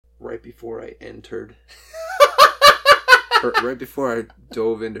right before I entered. Right before I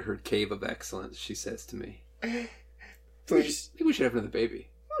dove into her cave of excellence, she says to me, Please. I think we should have another baby.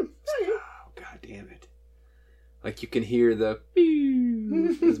 Oh, God damn it. Like you can hear the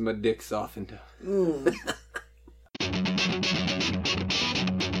pew as my dick softened.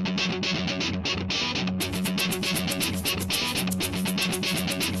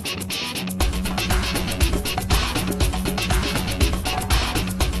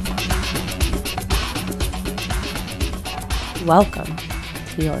 Welcome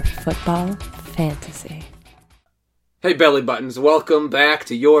to your football fantasy. Hey, belly buttons, welcome back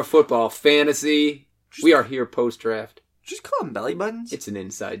to your football fantasy. We are here post-draft. Just call them belly buttons? It's an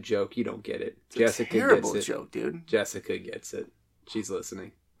inside joke. You don't get it. It's Jessica a terrible gets it. joke, dude. Jessica gets it. She's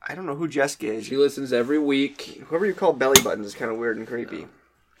listening. I don't know who Jessica is. She listens every week. Whoever you call belly buttons is kind of weird and creepy. No,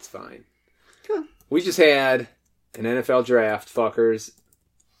 it's fine. Good. We just had an NFL draft, fuckers.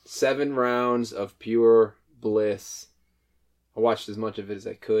 7 rounds of pure bliss. I watched as much of it as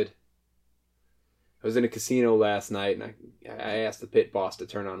I could. I was in a casino last night, and I asked the pit boss to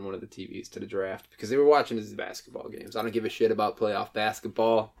turn on one of the TVs to the draft, because they were watching his basketball games. I don't give a shit about playoff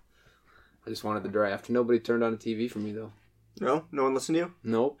basketball. I just wanted the draft. Nobody turned on a TV for me, though. No? No one listened to you?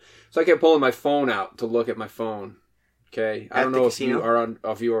 Nope. So I kept pulling my phone out to look at my phone. Okay? I don't know if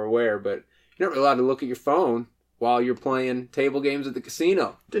you are aware, but you're not allowed to look at your phone while you're playing table games at the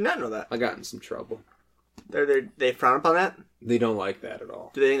casino. Did not know that. I got in some trouble. They frown upon that? They don't like that at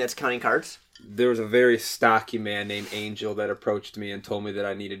all. Do they think that's counting cards? There was a very stocky man named Angel that approached me and told me that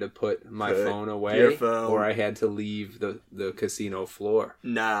I needed to put my phone away, your phone. or I had to leave the casino floor.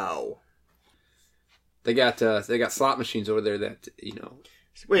 No. They got slot machines over there that, you know.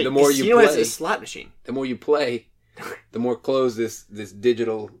 Wait, the more casino you has play, a slot machine. The more you play, the more clothes this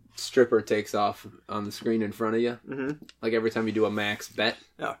digital stripper takes off on the screen in front of you. Mm-hmm. Like every time you do a max bet,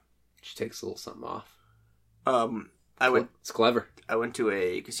 yeah, she takes a little something off. It's clever. I went to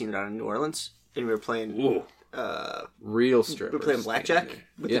a casino down in New Orleans, and we were playing real strippers. We were playing blackjack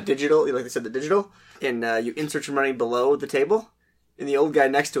with the digital, like they said, the digital. And you insert your money below the table. And the old guy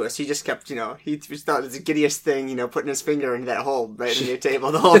next to us, he just kept, he just thought it was the giddiest thing, putting his finger into that hole right in your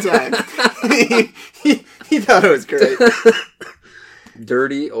table the whole time. he thought it was great.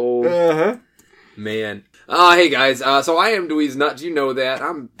 Dirty old man. Hey guys, so I am Dewey's Nuts, you know that.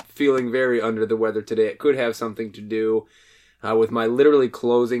 I'm feeling very under the weather today. It could have something to do with my literally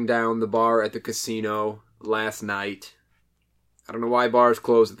closing down the bar at the casino last night. I don't know why bars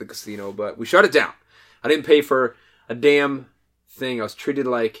closed at the casino, but we shut it down. I didn't pay for a damn thing. I was treated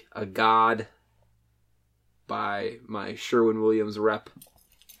like a god by my Sherwin-Williams rep.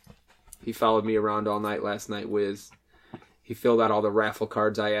 He followed me around all night last night, Wiz. He filled out all the raffle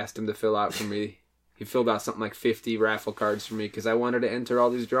cards I asked him to fill out for me. He filled out something like 50 raffle cards for me because I wanted to enter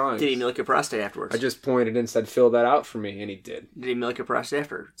all these drawings. Did he milk your prostate afterwards? I just pointed and said, fill that out for me, and he did. Did he milk your prostate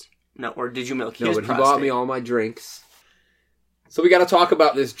afterwards? No, or did you milk his prostate? No, but prostate? he bought me all my drinks. So we got to talk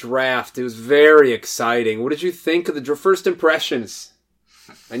about this draft. It was very exciting. What did you think of the first impressions?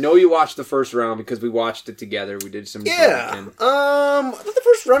 I know you watched the first round because we watched it together. We did some drafting. I thought the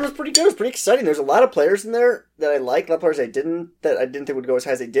first round was pretty good. It was pretty exciting. There's a lot of players in there that I liked. A lot of players I didn't think would go as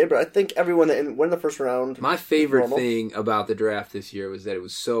high as they did. But I think everyone that won the first round. My favorite thing about the draft this year was that it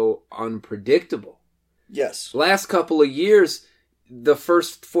was so unpredictable. Yes. Last couple of years, the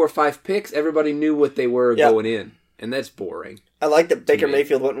first 4 or 5 picks, everybody knew what they were going in. And that's boring. I like that Baker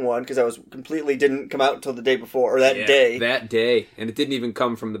Mayfield went and won because I was didn't come out until the day before, or that day. That day. And it didn't even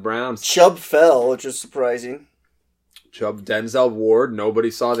come from the Browns. Chubb fell, which was surprising. Chubb, Denzel Ward,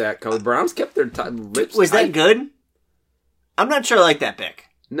 nobody saw that coming. The Browns kept their lips Was tight. that good? I'm not sure I like that pick.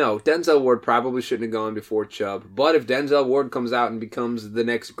 No, Denzel Ward probably shouldn't have gone before Chubb. But if Denzel Ward comes out and becomes the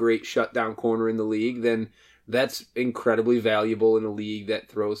next great shutdown corner in the league, then that's incredibly valuable in a league that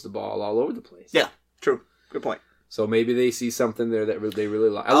throws the ball all over the place. Yeah, true. Good point. So maybe they see something there that they really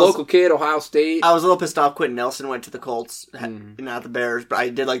like. A local kid, Ohio State. I was a little pissed off Quentin Nelson went to the Colts, not the Bears, but I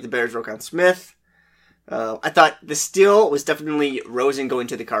did like the Bears, Roquan Smith. I thought the steal was definitely Rosen going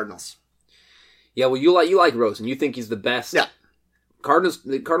to the Cardinals. Yeah, well, you like Rosen. You think he's the best. Yeah.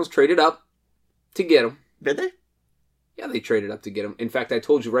 The Cardinals traded up to get him. Did they? Yeah, they traded up to get him. In fact, I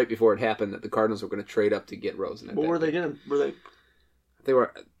told you right before it happened that the Cardinals were going to trade up to get Rosen. What were they getting? They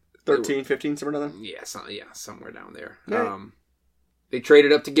were 13, 15, somewhere down there? Yeah, somewhere down there. Right. They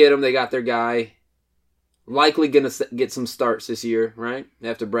traded up to get him. They got their guy. Likely going to get some starts this year, right?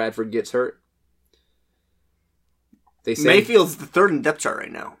 After Bradford gets hurt. They say Mayfield's the third in the depth chart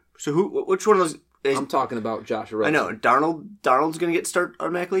right now. So which one of those? I'm talking about Josh Rosen. I know. Darnold's going to get start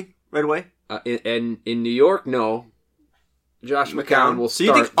automatically right away? In New York, no. Josh McCown will So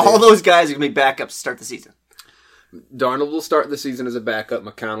start. you think all those guys are going to be backups to start the season? Darnold will start the season as a backup.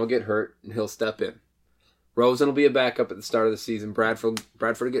 McCown will get hurt, and he'll step in. Rosen will be a backup at the start of the season. Bradford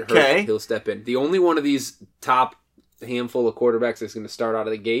will get hurt. Okay. He'll step in. The only one of these top handful of quarterbacks that's going to start out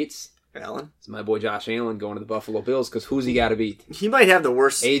of the gates Allen? is my boy Josh Allen going to the Buffalo Bills, because who's he got to beat? He might have the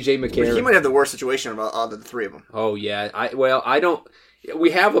worst. A.J. McCarron. He might have the worst situation of all the three of them. Oh, yeah. I don't...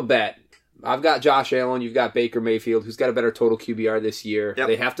 We have a bet. I've got Josh Allen. You've got Baker Mayfield, who's got a better total QBR this year. Yep.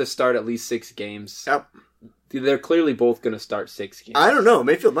 They have to start at least 6 games. Yep. They're clearly both going to start 6 games. I don't know.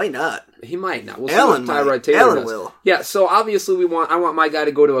 Mayfield might not. He might not. We'll Allen see what Tyrod might. Taylor Allen does. will. Yeah, so obviously I want my guy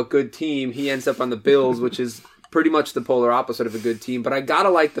to go to a good team. He ends up on the Bills, which is pretty much the polar opposite of a good team. But I gotta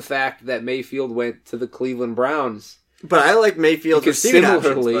like the fact that Mayfield went to the Cleveland Browns. But I like Mayfield's Because receiving options,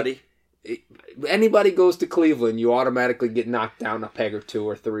 similarly, buddy. Anybody goes to Cleveland, you automatically get knocked down a peg or 2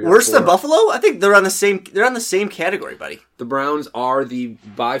 or 3 or 4. Worse than Buffalo? I think they're on the same. They're on the same category, buddy. The Browns are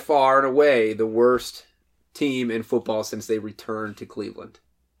by far and away the worst team in football since they returned to Cleveland.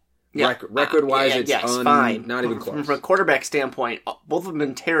 Yeah. Record-wise, it's fine. not even close. From a quarterback standpoint, both of them have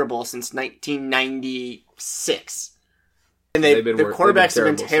been terrible since 1996. And their quarterbacks have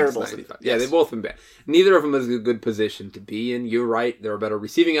been terrible since 95. Yeah, they've both been bad. Neither of them is a good position to be in. You're right. There are better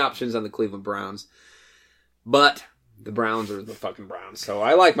receiving options on the Cleveland Browns. But the Browns are the fucking Browns. So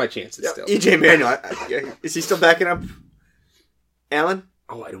I like my chances still. E.J. Manuel, is he still backing up Allen?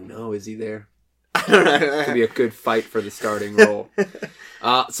 Oh, I don't know. Is he there? I don't know. Could be a good fight for the starting role.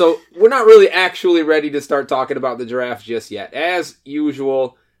 So we're not really actually ready to start talking about the draft just yet. As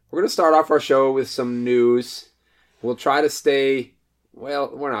usual, we're going to start off our show with some news. We'll try to stay...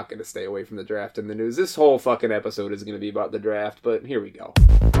 Well, we're not going to stay away from the draft and the news. This whole fucking episode is going to be about the draft, but here we go.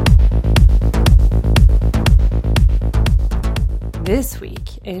 This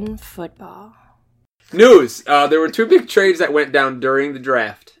week in football. News! There were 2 big trades that went down during the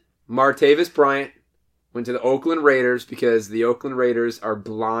draft. Martavis Bryant went to the Oakland Raiders because the Oakland Raiders are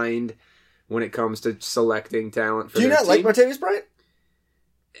blind when it comes to selecting talent for their team. Do you not like Martavis Bryant?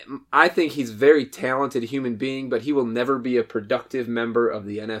 I think he's a very talented human being, but he will never be a productive member of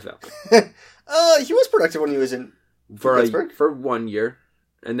the NFL. He was productive when he was in Pittsburgh. For 1 year.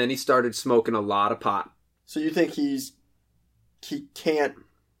 And then he started smoking a lot of pot. So you think he can't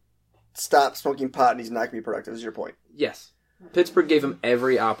stop smoking pot and he's not going to be productive, is your point? Yes. Pittsburgh gave him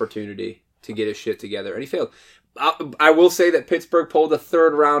every opportunity to get his shit together, and he failed. I will say that Pittsburgh pulled a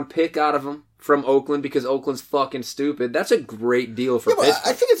 3rd-round pick out of him from Oakland because Oakland's fucking stupid. That's a great deal for Pittsburgh.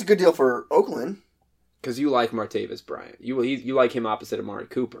 I think it's a good deal for Oakland. Because you like Martavis Bryant. You like him opposite Amari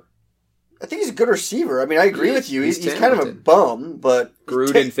Cooper. I think he's a good receiver. I mean, I agree with you. He's kind of a talented. bum, but...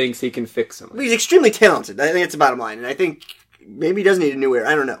 Gruden thinks he can fix him. He's extremely talented. I think that's the bottom line. And I think maybe he does need a new era.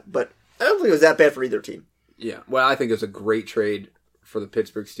 I don't know. But I don't think it was that bad for either team. Yeah. Well, I think it was a great trade for the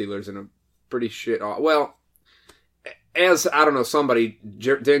Pittsburgh Steelers and a pretty shit... Well... As, I don't know, somebody,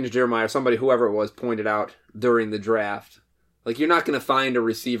 Daniel Jeremiah, somebody, whoever it was, pointed out during the draft, like, you're not going to find a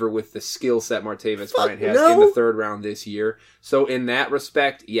receiver with the skill set Martavis Bryant has in the 3rd round this year. So, in that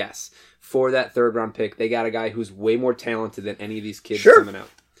respect, yes. For that 3rd round pick, they got a guy who's way more talented than any of these kids coming out.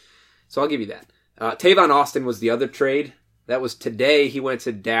 So, I'll give you that. Tavon Austin was the other trade. That was today. He went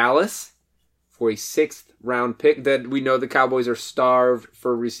to Dallas for a 6th round pick. That we know the Cowboys are starved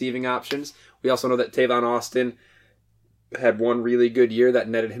for receiving options. We also know that Tavon Austin had one really good year that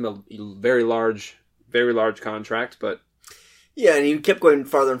netted him a very large contract, but yeah, and he kept going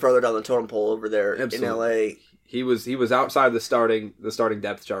farther and farther down the totem pole over there in LA. He was outside the starting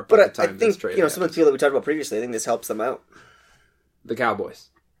depth chart by the the time I think this trade some of the people that we talked about previously, I think this helps them out. The Cowboys,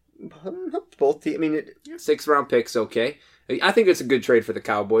 both teams. I mean, 6th round picks, okay. I think it's a good trade for the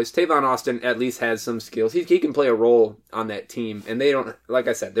Cowboys. Tavon Austin at least has some skills. He can play a role on that team, and they don't. Like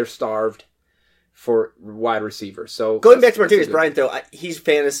I said, they're starved for wide receiver. So going back to Martavis Bryant, though, he's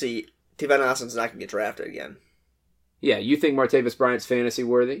fantasy. Tavon Austin's not going to get drafted again. Yeah, you think Martavis Bryant's fantasy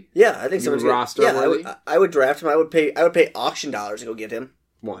worthy? Yeah, I think someone's roster worthy. I would draft him. I would pay auction dollars to go get him.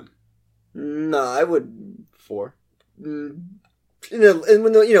 1. No, I would 4. In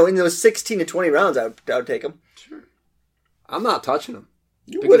those 16 to 20 rounds, I would take him. Sure. I'm not touching him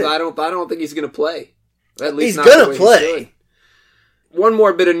because wouldn't. I don't think he's going to play. At least he's not going to play. One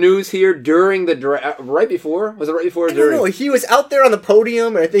more bit of news here during the draft. Right before? Was it right before or during? No, he was out there on the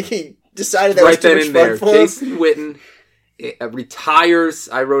podium, and I think he decided that right was too much fun for him. Jason Witten retires.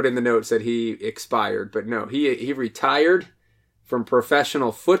 I wrote in the notes that he expired, but no, he retired from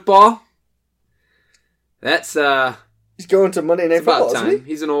professional football. That's he's going to Monday Night Football. About time. Isn't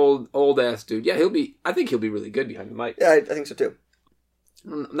he? He's an old ass dude. Yeah, I think he'll be really good behind the mic. Yeah, I think so too.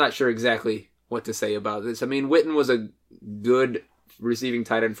 I'm not sure exactly what to say about this. I mean, Witten was a good receiving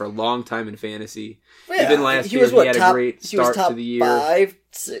tight end for a long time in fantasy. Yeah, even last year, he had a great start to the year. 5,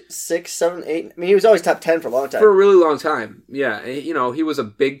 6, 7, 8. I mean, he was always top 10 for a long time. For a really long time, yeah. You know, he was a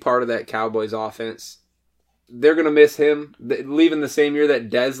big part of that Cowboys offense. They're going to miss him. Leaving the same year that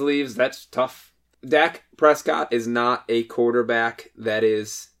Dez leaves, that's tough. Dak Prescott is not a quarterback that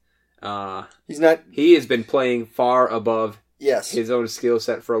is... He's not... He has been playing far above Yes. his own skill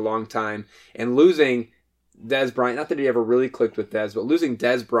set for a long time. And losing Dez Bryant, not that he ever really clicked with Dez, but losing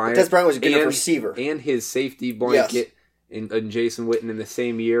Dez Bryant... Dez Bryant was a good enough receiver. And his safety blanket in Jason Witten in the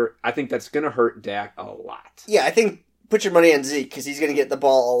same year, I think that's going to hurt Dak a lot. Yeah, I think put your money on Zeke because he's going to get the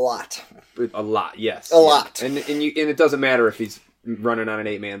ball a lot. A lot, yes. A lot. And it doesn't matter if he's running on an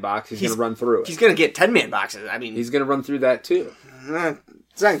 8-man box. He's going to run through it. He's going to get 10-man boxes. I mean... He's going to run through that too.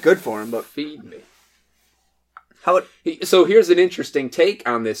 It's not good for him, but... Feed me. So So here's an interesting take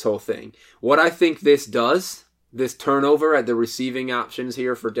on this whole thing. What I think this does, this turnover at the receiving options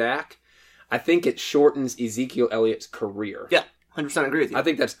here for Dak, I think it shortens Ezekiel Elliott's career. Yeah, 100% agree with you. I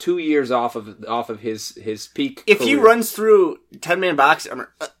think that's 2 years off of his peak If career. he runs through 10-man box,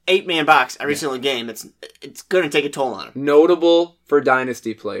 or 8-man box every single game, it's going to take a toll on him. Notable for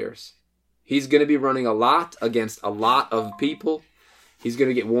dynasty players. He's going to be running a lot against a lot of people. He's going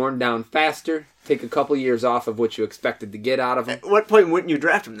to get worn down faster, take a couple years off of what you expected to get out of him. At what point wouldn't you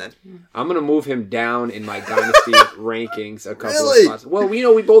draft him then? I'm going to move him down in my dynasty rankings a couple of spots. Well,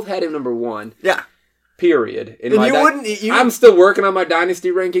 we both had him number 1. Yeah. Period. And I'm still working on my dynasty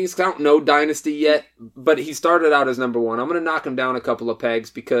rankings. I don't know dynasty yet, but he started out as number 1. I'm going to knock him down a couple of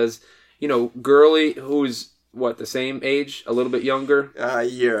pegs because, Gurley, who's, the same age, a little bit younger? A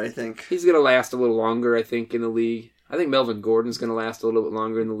year, I think. He's going to last a little longer, I think, in the league. I think Melvin Gordon's going to last a little bit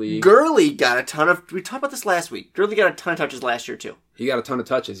longer in the league. Gurley got a ton of... We talked about this last week. Gurley got a ton of touches last year, too. He got a ton of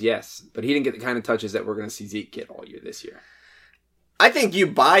touches, yes. But he didn't get the kind of touches that we're going to see Zeke get all year this year. I think you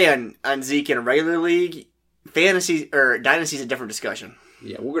buy on Zeke in a regular league. Fantasy or Dynasty's a different discussion.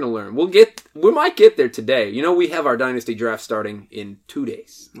 Yeah, we're going to learn. We might get there today. We have our Dynasty draft starting in 2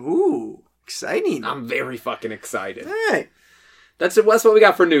 days. Ooh, exciting. I'm very fucking excited. All right. That's what we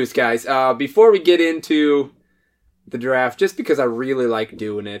got for news, guys. Before we get into the draft, just because I really like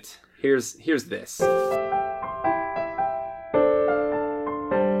doing it, here's this.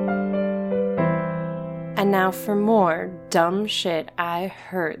 And now for more dumb shit I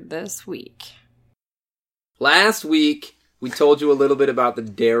heard this week. Last week, we told you a little bit about the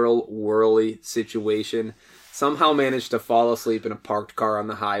Daryl Worley situation. Somehow managed to fall asleep in a parked car on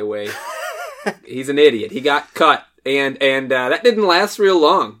the highway. He's an idiot. He got cut, and that didn't last real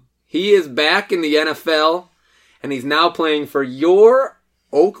long. He is back in the NFL, and he's now playing for your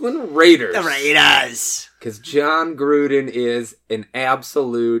Oakland Raiders. The Raiders. Because John Gruden is an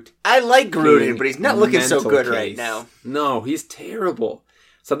absolute... I like Gruden, but he's not looking so good case. Right now. No, he's terrible.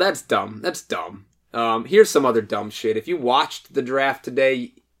 So that's dumb. That's dumb. Here's some other dumb shit. If you watched the draft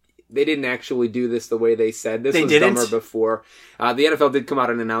today, they didn't actually do this the way they said. This was dumber before. The NFL did come out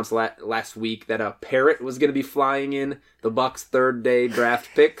and announce last week that a parrot was going to be flying in the Bucs' third-day draft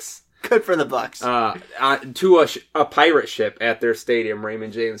picks. Good for the Bucs. To a pirate ship at their stadium,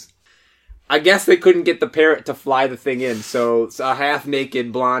 Raymond James. I guess they couldn't get the parrot to fly the thing in, so a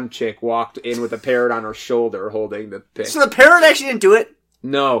half-naked blonde chick walked in with a parrot on her shoulder holding the pick. So the parrot actually didn't do it?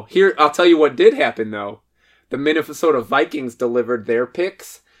 No. Here, I'll tell you what did happen, though. The Minnesota Vikings delivered their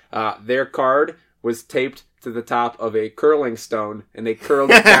picks. Their card was taped to the top of a curling stone, and they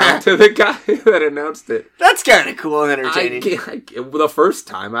curled it down to the guy that announced it. That's kind of cool and entertaining. The first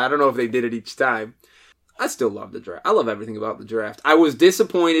time. I don't know if they did it each time. I still love the draft. I love everything about the draft. I was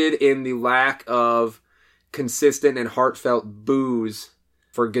disappointed in the lack of consistent and heartfelt boos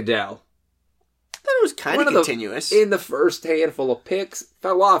for Goodell. I thought it was kind of continuous. In the first handful of picks,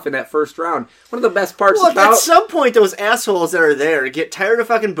 fell off in that first round. One of the best parts about... Well, at some point, those assholes that are there get tired of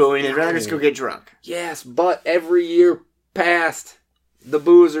fucking booing and rather just go get drunk. Yes, but every year past, the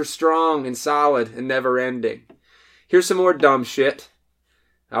boos are strong and solid and never-ending. Here's some more dumb shit.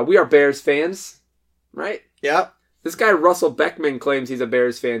 We are Bears fans, right? Yeah. This guy, Russell Beckman, claims he's a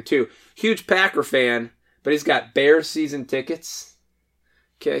Bears fan, too. Huge Packer fan, but he's got Bears season tickets.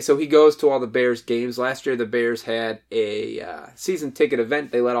 Okay, so he goes to all the Bears games. Last year, the Bears had a season ticket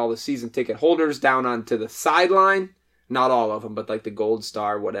event. They let all the season ticket holders down onto the sideline. Not all of them, but like the Gold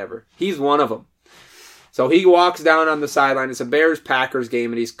Star, whatever. He's one of them. So he walks down on the sideline. It's a Bears-Packers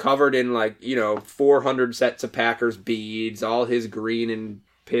game, and he's covered in 400 sets of Packers beads, all his green and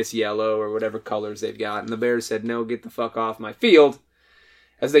piss yellow or whatever colors they've got. And the Bears said, no, get the fuck off my field,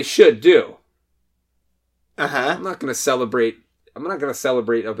 as they should do. Uh-huh. I'm not going to celebrate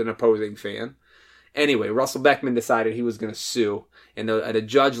an opposing fan. Anyway, Russell Beckman decided he was going to sue, and a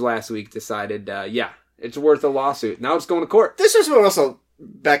judge last week decided, it's worth a lawsuit. Now it's going to court. This is what Russell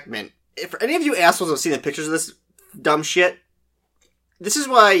Beckman. If any of you assholes have seen the pictures of this dumb shit, this is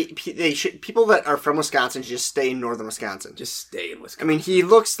why people that are from Wisconsin should just stay in northern Wisconsin. Just stay in Wisconsin. I mean, he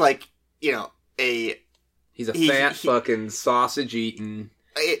looks like, he's a fat fucking sausage eating,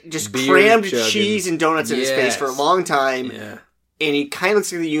 just crammed chugging cheese and donuts in his face for a long time. Yeah. And he kind of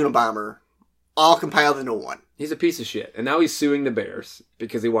looks like the Unabomber, all compiled into one. He's a piece of shit. And now he's suing the Bears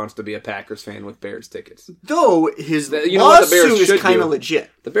because he wants to be a Packers fan with Bears tickets. Though his lawsuit is kind of legit.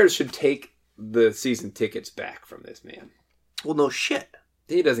 The Bears should take the season tickets back from this man. Well, no shit.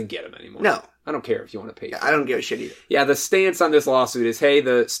 He doesn't get them anymore. No. I don't care if you want to pay. I don't give a shit either. Yeah, the stance on this lawsuit is, hey,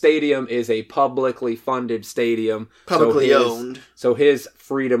 the stadium is a publicly funded stadium. Publicly owned. So his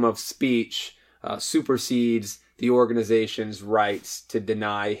freedom of speech supersedes the organization's rights to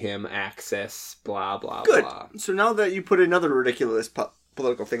deny him access, blah, blah, Good. blah. So now that you put another ridiculous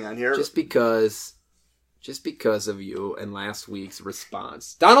political thing on here. Just because of you and last week's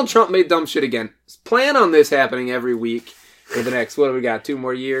response. Donald Trump made dumb shit again. Plan on this happening every week for the next, what do we got, 2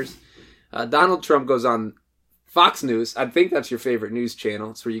 more years? Donald Trump goes on Fox News. I think that's your favorite news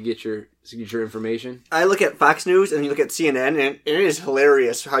channel. It's where you get your information. I look at Fox News and you look at CNN, and it is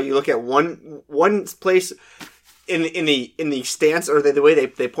hilarious how you look at one place in the stance or the way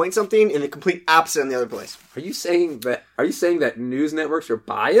they point something, and the complete opposite in the other place. Are you saying that news networks are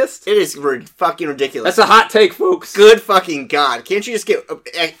biased? It is fucking ridiculous. That's a hot take, folks. Good fucking God. Can't you just get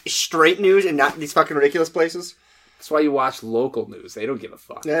straight news and not these fucking ridiculous places? That's why you watch local news. They don't give a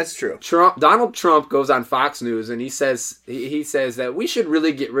fuck. That's true. Donald Trump goes on Fox News and he says that we should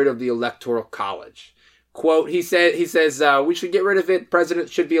really get rid of the Electoral College. Quote, he says we should get rid of it.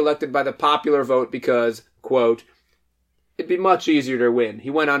 Presidents should be elected by the popular vote because, quote, it'd be much easier to win. He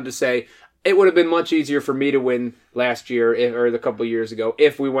went on to say, it would have been much easier for me to win last year or a couple of years ago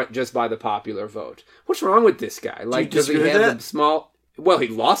if we went just by the popular vote. What's wrong with this guy? Like, does he have the small... Well, he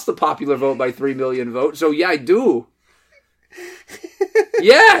lost the popular vote by 3 million votes, so yeah, I do.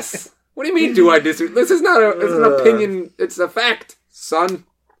 Yes! What do you mean, do I disagree? This is not it's an opinion, it's a fact, son.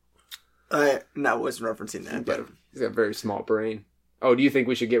 I wasn't referencing that, but... He's got a very small brain. Oh, do you think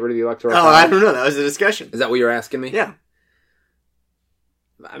we should get rid of the Electoral College? I don't know, that was a discussion. Is that what you're asking me? Yeah.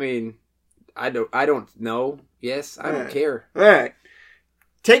 I mean, I don't know. Yes, I don't care. All right.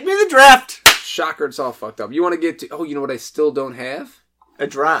 Take me to the draft. Shocker, it's all fucked up. You want to get to... Oh, you know what I still don't have? A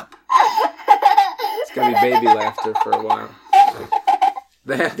drop. It's going to be baby laughter for a while.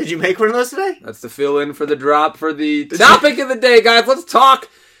 Did you make one of those today? That's the fill-in for the drop for the topic of the day, guys. Let's talk.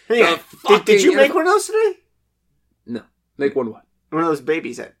 Did you make one of those today? No. Make one what? One of those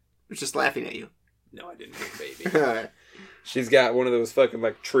babies that was just laughing at you. No, I didn't make a baby. All right. She's got one of those fucking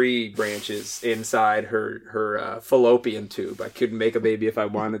like tree branches inside her fallopian tube. I couldn't make a baby if I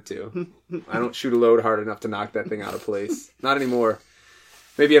wanted to. I don't shoot a load hard enough to knock that thing out of place. Not anymore.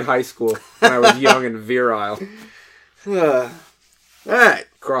 Maybe in high school when I was young and virile. All right.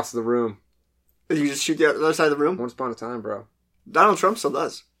 Across the room. Did you just shoot the other side of the room? Once upon a time, bro. Donald Trump still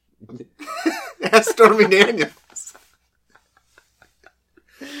does. Ask Stormy Daniels.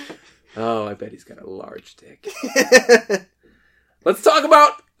 Oh, I bet he's got a large dick. Let's talk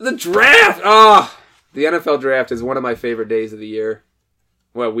about the draft. Oh, the NFL draft is one of my favorite days of the year.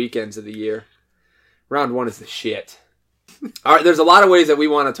 Well, weekends of the year. Round 1 is the shit. All right, there's a lot of ways that we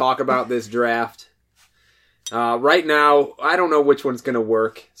want to talk about this draft. Right now, I don't know which one's going to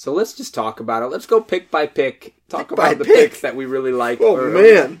work, so let's just talk about it. Let's go pick by pick. Talk about the picks that we really like.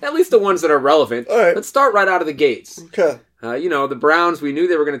 Man. At least the ones that are relevant. All right. Let's start right out of the gates. Okay. The Browns, we knew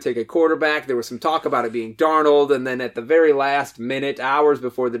they were going to take a quarterback. There was some talk about it being Darnold, and then at the very last minute, hours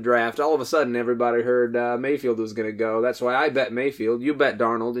before the draft, all of a sudden everybody heard Mayfield was going to go. That's why I bet Mayfield. You bet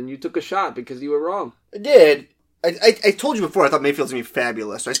Darnold, and you took a shot because you were wrong. I did. I told you before I thought Mayfield's going to be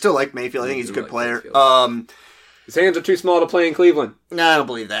fabulous. I still like Mayfield. I think he's a good player. His hands are too small to play in Cleveland. No, I don't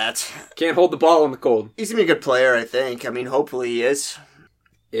believe that. Can't hold the ball in the cold. He's going to be a good player, I think. I mean, hopefully he is.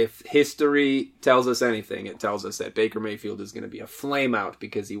 If history tells us anything, it tells us that Baker Mayfield is going to be a flameout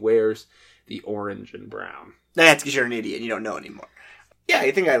because he wears the orange and brown. That's because you're an idiot and you don't know anymore. Yeah,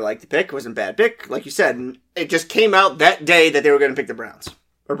 I think I liked the pick. It wasn't a bad pick. Like you said, and it just came out that day that they were going to pick the Browns.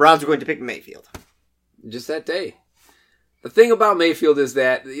 Or Browns were going to pick Mayfield. Just that day. The thing about Mayfield is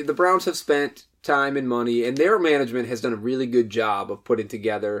that the Browns have spent time and money, and their management has done a really good job of putting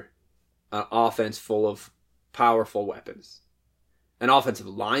together an offense full of powerful weapons. An offensive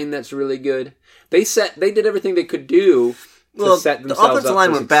line that's really good. They did everything they could do to set themselves up. The offensive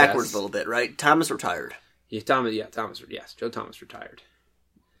line went backwards a little bit, right? Thomas retired. Joe Thomas retired.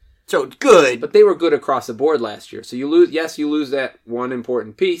 So good. But they were good across the board last year. So you lose that one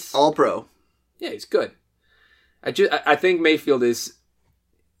important piece. All pro. Yeah, he's good. I think Mayfield is,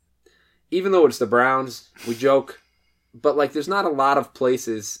 even though it's the Browns, we joke, but like there's not a lot of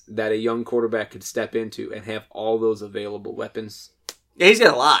places that a young quarterback could step into and have all those available weapons. Yeah, he's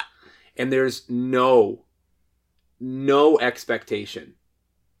got a lot. And there's no expectation.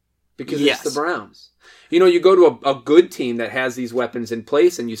 Because it's the Browns. You know, you go to a good team that has these weapons in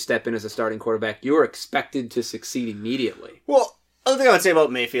place and you step in as a starting quarterback, you're expected to succeed immediately. Well, other thing I would say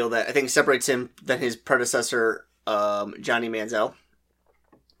about Mayfield that I think separates him than his predecessor, Johnny Manziel.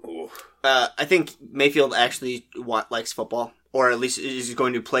 I think Mayfield actually likes football, or at least is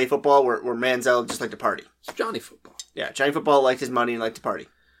going to play football, where Manziel just liked to party. It's Johnny football. Yeah, Johnny football liked his money and liked to party.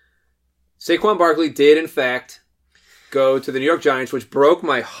 Saquon Barkley did, in fact, go to the New York Giants, which broke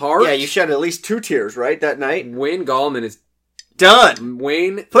my heart. Yeah, you shed at least 2 tears, right, that night? Wayne Gallman is done.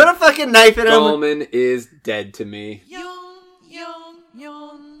 Put a fucking knife in him. Gallman is dead to me.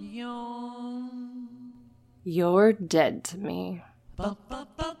 You're dead to me.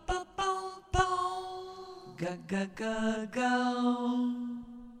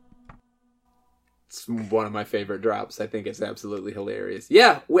 It's one of my favorite drops. I think it's absolutely hilarious.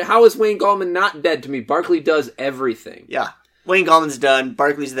 Yeah, how is Wayne Gallman not dead to me? Barkley does everything. Yeah. Wayne Gallman's done.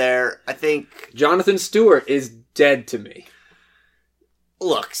 Barkley's there. I think Jonathan Stewart is dead to me.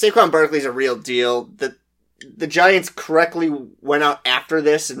 Look, Saquon Barkley's a real deal. The Giants correctly went out after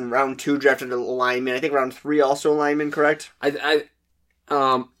this in round 2, drafted a lineman. I think round 3 also a lineman, correct? I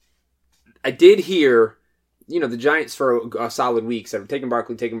did hear, the Giants for a solid week said, taking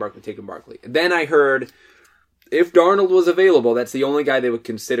Barkley. Then I heard if Darnold was available, that's the only guy they would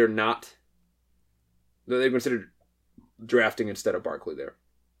consider drafting instead of Barkley there.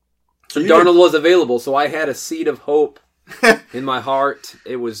 So Darnold was available, so I had a seed of hope in my heart.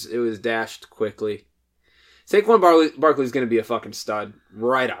 It was dashed quickly. Saquon Barkley is going to be a fucking stud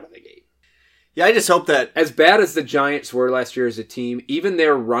right out of the gate. Yeah, I just hope that... As bad as the Giants were last year as a team, even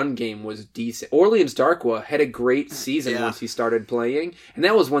their run game was decent. Orleans Darkwa had a great season once he started playing, and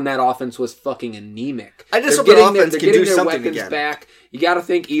that was when that offense was fucking anemic. I just hope that offense can do something again. Back. You got to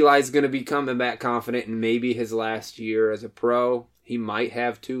think Eli's going to be coming back confident in maybe his last year as a pro. He might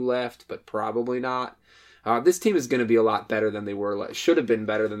have 2 left, but probably not. This team is going to be a lot better than they were. Should have been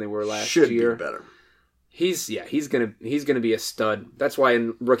better than they were last year. Should be better. He's gonna be a stud. That's why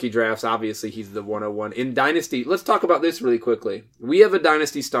in rookie drafts, obviously he's the 101. In Dynasty, let's talk about this really quickly. We have a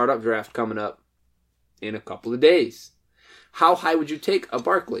Dynasty startup draft coming up in a couple of days. How high would you take a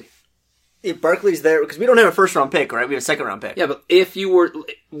Barkley? If Barkley's there, because we don't have a first round pick, right? We have a second round pick. Yeah, but if you were,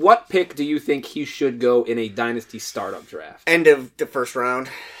 what pick do you think he should go in a Dynasty startup draft? End of the first round.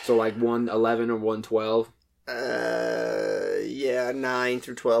 So like 111 or 112? Yeah, 9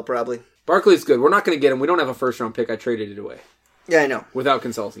 through 12 probably. Barkley's good. We're not going to get him. We don't have a first-round pick. I traded it away. Yeah, I know. Without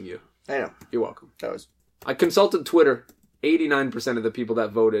consulting you. I know. You're welcome. I consulted Twitter. 89% of the people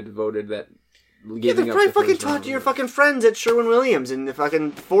that voted that giving up probably fucking talk to your fucking friends at Sherwin-Williams, and the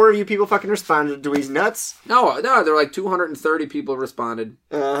fucking 4 of you people fucking responded to he's nuts. No, they're like 230 people responded.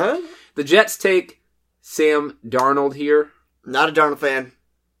 Uh-huh. The Jets take Sam Darnold here. Not a Darnold fan.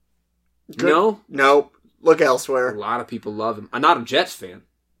 Good. No? Nope. Look elsewhere. A lot of people love him. I'm not a Jets fan.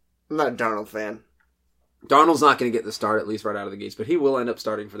 I'm not a Darnold fan. Darnold's not going to get the start, at least right out of the gates, but he will end up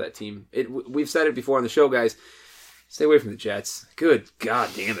starting for that team. We've said it before on the show, guys. Stay away from the Jets. Good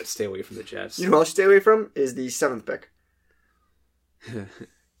God damn it, stay away from the Jets. You know what I'll stay away from? Is the 7th pick.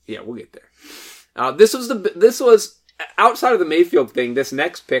 Yeah, we'll get there. This was outside of the Mayfield thing, this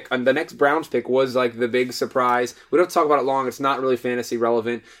next pick, the next Browns pick was like the big surprise. We don't have to talk about it long. It's not really fantasy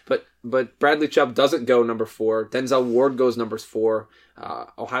relevant, but Bradley Chubb doesn't go number 4. Denzel Ward goes number 4.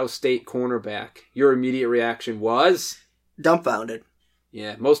 Ohio State cornerback. Your immediate reaction was? Dumbfounded.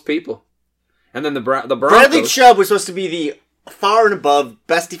 Yeah, most people. And then the Broncos. Bradley Chubb was supposed to be the far and above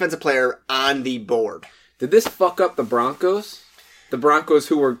best defensive player on the board. Did this fuck up the Broncos? The Broncos,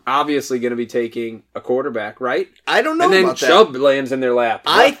 who were obviously going to be taking a quarterback, right? I don't know about that. And then Chubb lands in their lap.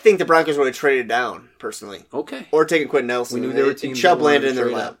 I think the Broncos would have traded down, personally. Okay. Or taken Quentin Nelson. We knew there were teams Chubb landed in their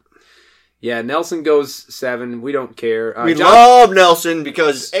lap. Yeah, Nelson goes 7. We don't care. We love Nelson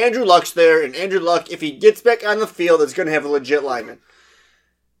because Andrew Luck's there, and Andrew Luck, if he gets back on the field, is going to have a legit lineman.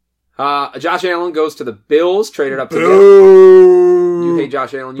 Josh Allen goes to the Bills, traded up to Boo! You hate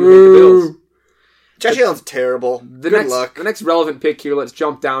Josh Allen, you hate the Bills. Josh Allen's terrible. Good luck. The next relevant pick here, let's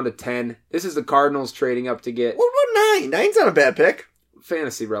jump down to 10. This is the Cardinals trading up to get... What about 9? 9's not a bad pick.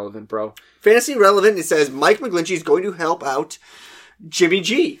 Fantasy relevant, bro. Fantasy relevant, it says Mike McGlinchey is going to help out Jimmy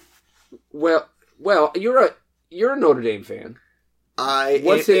G. Well, you're a Notre Dame fan.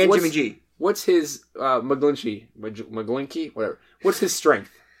 And Jimmy G. What's his McGlinchey, whatever? What's his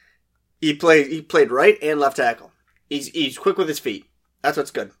strength? He played right and left tackle. He's quick with his feet. That's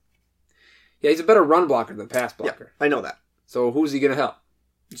what's good. Yeah, he's a better run blocker than pass blocker. Yeah, I know that. So who's he going to help?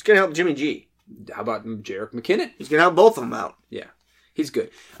 He's going to help Jimmy G. How about Jerick McKinnon? He's going to help both of them out. Yeah, he's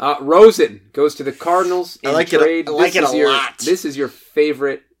good. Rosen goes to the Cardinals in trade. I like it a lot. This is your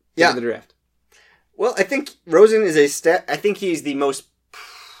favorite pick of the draft. Well, I think Rosen is I think he's the most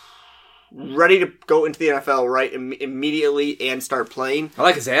ready to go into the NFL right immediately and start playing. I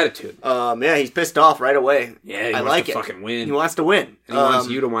like his attitude. Yeah, he's pissed off right away. Yeah, he wants to fucking win. He wants to win. And he wants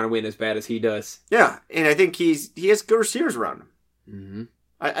you to want to win as bad as he does. Yeah, and I think he has good receivers around him. Mm-hmm.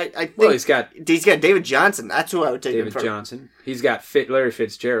 I think he's got David Johnson. That's who I would take him for. David Johnson. He's got Larry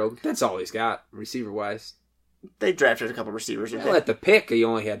Fitzgerald. That's all he's got, receiver-wise. They drafted a couple receivers. Well, at the pick, he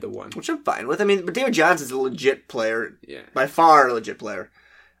only had the one. Which I'm fine with. I mean, but David Johnson's a legit player. Yeah. By far a legit player.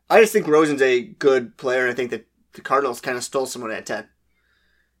 I just think Rosen's a good player, and I think that the Cardinals kind of stole someone at 10.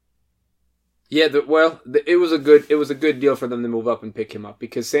 Yeah, it was a good deal for them to move up and pick him up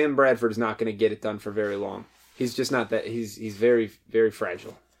because Sam Bradford's not going to get it done for very long. He's just not that. He's very, very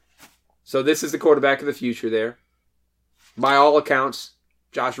fragile. So this is the quarterback of the future there. By all accounts,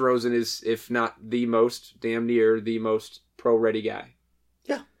 Josh Rosen is, if not the most, damn near the most pro-ready guy.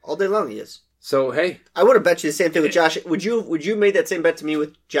 Yeah, all day long he is. So, hey. I would have bet you the same thing with Josh. Would you made that same bet to me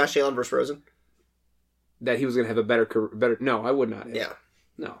with Josh Allen versus Rosen? That he was going to have a better career? No, I would not have. Yeah.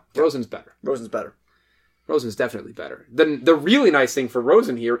 No, Rosen's better. Rosen's better. Rosen's definitely better. The really nice thing for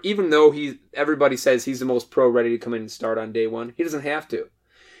Rosen here, even though everybody says he's the most pro-ready to come in and start on day one, he doesn't have to.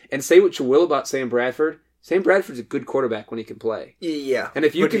 And say what you will about Sam Bradford, Sam Bradford's a good quarterback when he can play. Yeah. And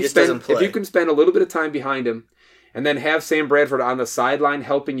if you can spend a little bit of time behind him, and then have Sam Bradford on the sideline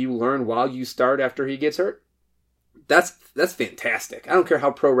helping you learn while you start after he gets hurt, that's fantastic. I don't care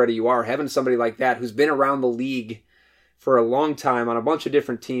how pro-ready you are, having somebody like that who's been around the league for a long time on a bunch of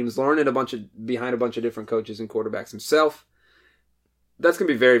different teams, learning behind a bunch of different coaches and quarterbacks himself, that's going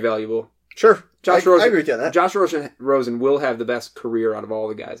to be very valuable. Sure. I agree with you on that. Josh Rosen will have the best career out of all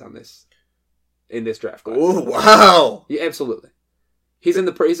the guys in this draft class. Oh, wow. Yeah, absolutely. He's in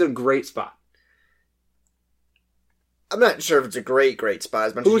a great spot. I'm not sure if it's a great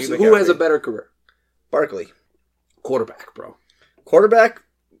spot. Who has a better career? Barkley. Quarterback, bro. Quarterback?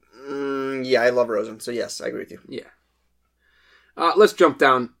 Yeah, I love Rosen. So yes, I agree with you. Yeah. Let's jump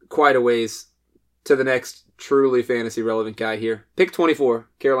down quite a ways to the next truly fantasy relevant guy here. Pick 24,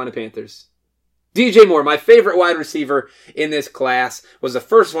 Carolina Panthers. DJ Moore, my favorite wide receiver in this class, was the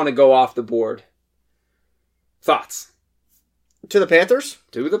first one to go off the board. Thoughts? To the Panthers?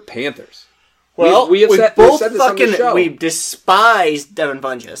 To the Panthers. Well, we despise Devin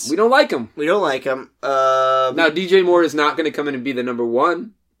Funchess. We don't like him. Now, DJ Moore is not going to come in and be the number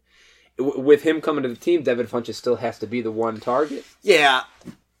one. With him coming to the team, Devin Funchess still has to be the one target. Yeah.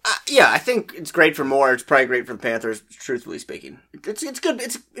 I think it's great for Moore. It's probably great for the Panthers, truthfully speaking. It's good.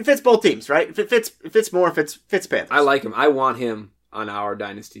 It fits both teams, right? If it fits Moore, it fits Panthers. I like him. I want him on our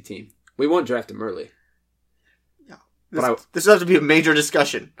dynasty team. We won't draft him early. This will have to be a major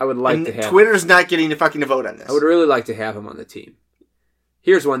discussion. I would like to have Twitter's not getting to fucking vote on this. I would really like to have him on the team.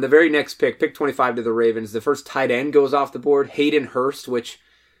 Here's one. The very next pick 25 to the Ravens. The first tight end goes off the board. Hayden Hurst, which,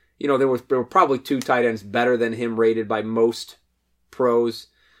 there were probably two tight ends better than him rated by most pros.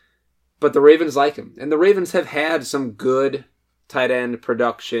 But the Ravens like him. And the Ravens have had some good tight end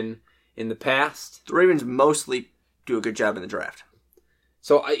production in the past. The Ravens mostly do a good job in the draft.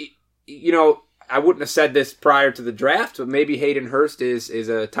 So, I wouldn't have said this prior to the draft, but maybe Hayden Hurst is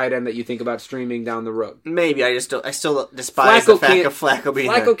a tight end that you think about streaming down the road. Maybe. I still despise the fact of Flacco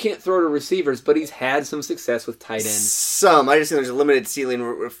being there. Flacco can't throw to receivers, but he's had some success with tight ends. I just think there's a limited ceiling.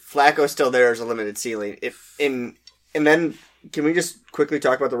 If Flacco's still there, there's a limited ceiling. And then, can we just quickly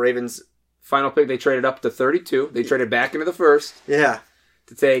talk about the Ravens? Final pick, they traded up to 32. They traded back into the first. Yeah.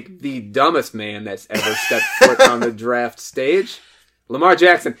 To take the dumbest man that's ever stepped foot on the draft stage. Lamar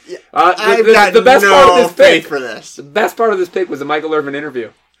Jackson. The best part of this pick for this. The best part of this pick was the Michael Irvin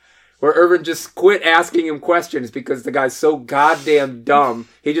interview, where Irvin just quit asking him questions because the guy's so goddamn dumb.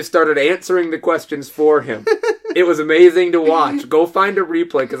 He just started answering the questions for him. It was amazing to watch. Go find a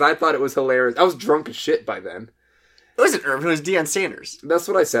replay because I thought it was hilarious. I was drunk as shit by then. It wasn't Irvin. It was Deion Sanders. That's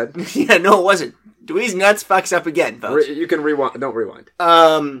what I said. Yeah, no, it wasn't. Dewey's nuts fucks up again, folks. You can rewind. Don't rewind.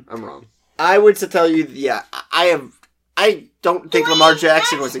 I'm wrong. I would tell you, I don't think Lamar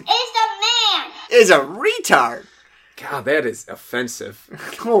Jackson is a retard. God, that is offensive.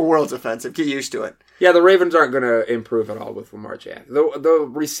 The whole world's offensive. Get used to it. Yeah, the Ravens aren't going to improve at all with Lamar Jackson. The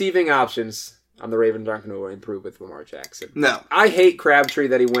receiving options The Ravens aren't going to improve with Lamar Jackson. No. I hate Crabtree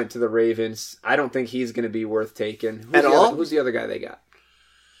that he went to the Ravens. I don't think he's going to be worth taking. Who's the other guy they got?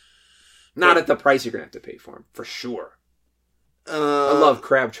 Not at the price you're going to have to pay for him, for sure. I love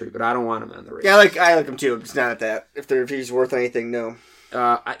Crabtree, but I don't want him on the Ravens. Yeah, I like him too. It's not at that. If he's worth anything, no.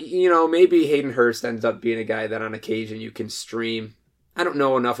 Maybe Hayden Hurst ends up being a guy that on occasion you can stream. I don't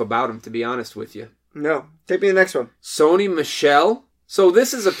know enough about him, to be honest with you. No. Take me to the next one. Sony Michel. So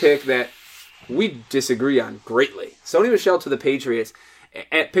this is a pick that we disagree on greatly. Sony Michel to the Patriots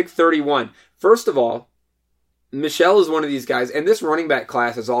at pick 31. First of all, Michel is one of these guys, and this running back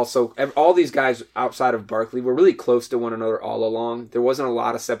class is also, all these guys outside of Barkley were really close to one another all along. There wasn't a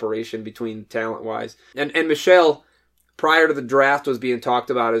lot of separation between talent-wise. And Michel, prior to the draft, was being talked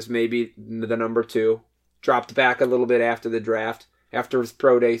about as maybe the number 2. Dropped back a little bit after the draft. After his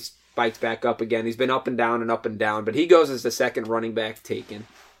pro day, spiked back up again. He's been up and down, but he goes as the second running back taken.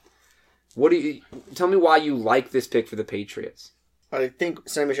 Tell me why you like this pick for the Patriots? I think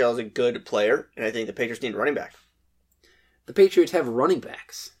Sonny Michel is a good player, and I think the Patriots need a running back. The Patriots have running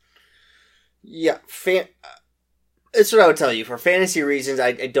backs. Yeah, that's what I would tell you. For fantasy reasons,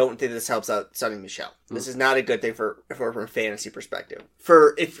 I don't think this helps out Sonny Michel. This is not a good thing from a fantasy perspective. For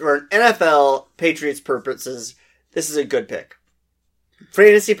an NFL Patriots purposes, this is a good pick.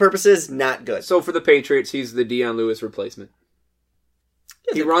 Fantasy purposes, not good. So for the Patriots, he's the Deion Lewis replacement.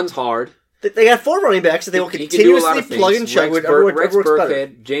 He runs hard. They got 4 running backs that they will continuously plug and chug. Rex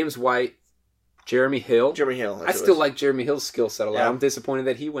Burkhead, James White, Jeremy Hill. I still like Jeremy Hill's skill set a lot. Yeah. I'm disappointed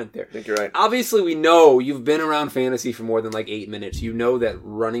that he went there. I think you're right. Obviously, we know you've been around fantasy for more than 8 minutes. You know that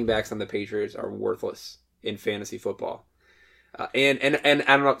running backs on the Patriots are worthless in fantasy football. And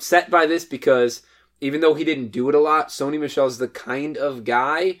I'm upset by this because even though he didn't do it a lot, Sony Michel's the kind of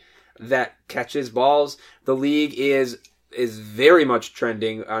guy that catches balls. The league is very much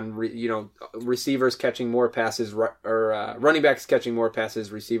trending on receivers catching more passes or running backs catching more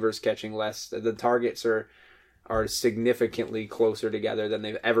passes, receivers catching less. The targets are significantly closer together than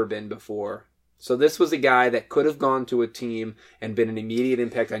they've ever been before. So this was a guy that could have gone to a team and been an immediate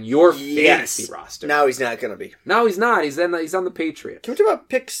impact on your fantasy roster. Now he's not going to be. No, he's not. He's on the Patriots. Can we talk about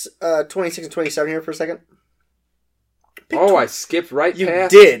picks 26 and 27 here for a second? I skipped right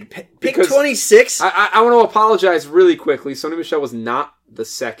past. You did. Pick 26? I want to apologize really quickly. Sony Michel was not the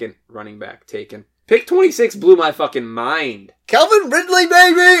second running back taken. Pick 26 blew my fucking mind. Calvin Ridley,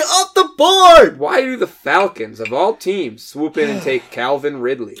 baby, off the board! Why do the Falcons, of all teams, swoop in and take Calvin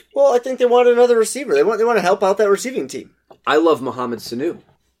Ridley? Well, I think they want another receiver. They want to help out that receiving team. I love Mohamed Sanu.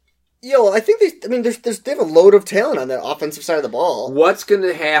 Yo, I think they have a load of talent on that offensive side of the ball. What's going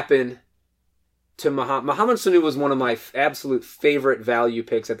to happen to Mohamed Sanu was one of my absolute favorite value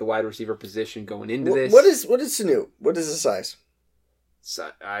picks at the wide receiver position going into this. What is Sanu? What is his size?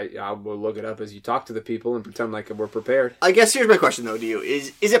 So I will look it up as you talk to the people and pretend like we're prepared. I guess here's my question though to you: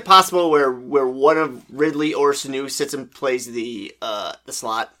 Is it possible where one of Ridley or Sanu sits and plays the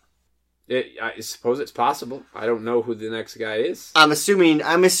slot? I suppose it's possible. I don't know who the next guy is. I'm assuming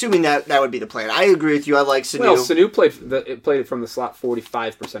that would be the plan. I agree with you. I like Sanu. Well, Sanu played it from the slot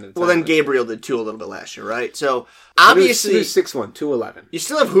 45% of the time. Well, then Gabriel did too a little bit last year, right? So obviously, Sanu's 6'1", 211. You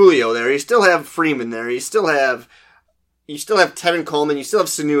still have Julio there. You still have Freeman there. You still have Tevin Coleman. You still have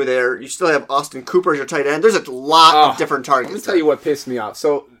Sanu there. You still have Austin Cooper as your tight end. There's a lot of different targets. Let me tell you what pissed me off.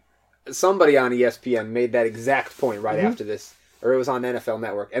 So somebody on ESPN made that exact point right after this. Or it was on NFL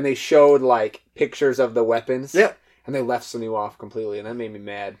Network. And they showed, pictures of the weapons. Yeah. And they left Sanu off completely. And that made me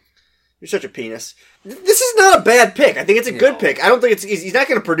mad. You're such a penis. This is not a bad pick. I think it's a good pick. I don't think he's not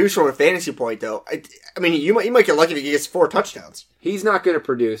going to produce from a fantasy point, though. I mean, you might get lucky if he gets 4 touchdowns. He's not going to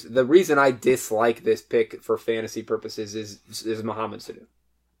produce. The reason I dislike this pick for fantasy purposes is Mohamed Sanu.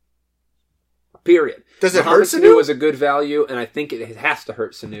 Period. Does it Mohamed hurt Sanu? is a good value, and I think it has to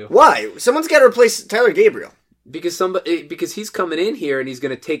hurt Sanu. Why? Someone's got to replace Tyler Gabriel. Because he's coming in here and he's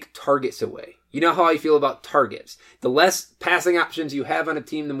going to take targets away. You know how I feel about targets. The less passing options you have on a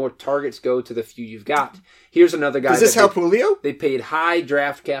team, the more targets go to the few you've got. Here's another guy. Does this help Julio? They paid high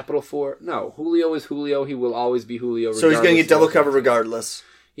draft capital for. No, Julio is Julio. He will always be Julio. So he's going to get double cover regardless.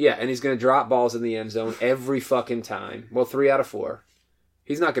 Yeah, and he's going to drop balls in the end zone every fucking time. Well, 3 out of 4.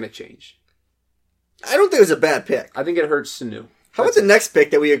 He's not going to change. I don't think it was a bad pick. I think it hurts Sanu. How about the next pick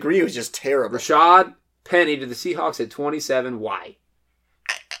that we agree was just terrible? Rashad Penny to the Seahawks at 27. Why?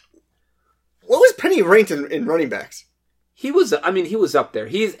 What was Penny ranked in running backs? He was up there.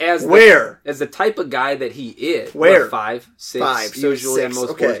 He's as the type of guy that he is. Where? 5, 6, 5, usually 6. on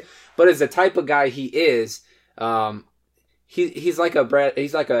most Okay. sports. But as the type of guy he is, he's like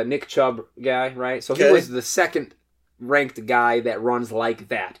a Nick Chubb guy, right? So he was the second ranked guy that runs like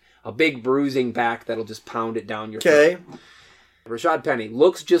that. a big bruising back that'll just pound it down your throat. Okay. Rashad Penny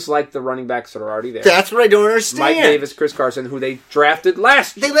looks just like the running backs that are already there. That's what I don't understand. Mike Davis, Chris Carson, who they drafted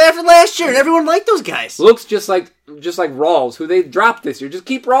last year. They drafted last year, and everyone liked those guys. Looks just like Rawls, who they dropped this year. Just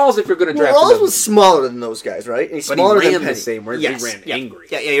keep Rawls if you're going to draft him. Rawls was smaller than those guys, right? And he's smaller he ran than Penny. the same way. Yes. He ran angry.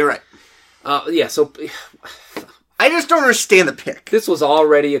 Yeah, you're right. So I just don't understand the pick. this was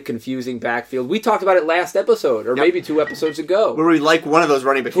already a confusing backfield. We talked about it last episode, or maybe 2 episodes ago. Where we like one of those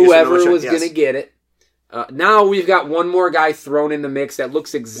running backs. Whoever was going to get it. Now we've got one more guy thrown in the mix that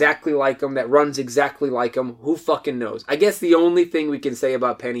looks exactly like him, that runs exactly like him. Who fucking knows? I guess the only thing we can say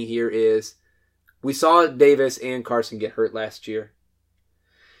about Penny here is we saw Davis and Carson get hurt last year.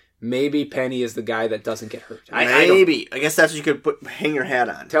 Maybe Penny is the guy that doesn't get hurt. Maybe. I guess that's what you could hang your hat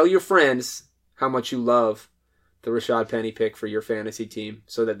on. Tell your friends how much you love the Rashad Penny pick for your fantasy team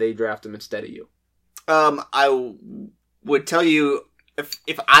so that they draft him instead of you. I would tell you,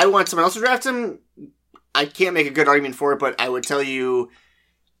 if I want someone else to draft him, I can't make a good argument for it, but I would tell you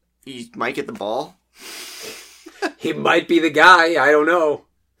he might get the ball. He might be the guy. I don't know.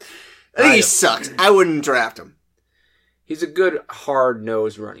 I think he sucks. I wouldn't draft him. He's a good,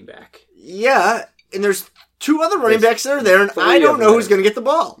 hard-nosed running back. Yeah, and there's 2 other running backs that are there, and I don't know who's going to get the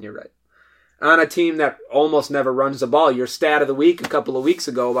ball. You're right. On a team that almost never runs the ball, your stat of the week a couple of weeks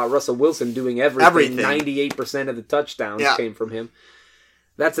ago about Russell Wilson doing everything. 98% of the touchdowns came from him.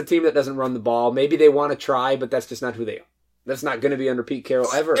 That's a team that doesn't run the ball. Maybe they want to try, but that's just not who they are. That's not going to be under Pete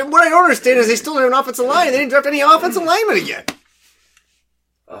Carroll ever. And what I don't understand is they still have an offensive line. They didn't draft any offensive linemen again.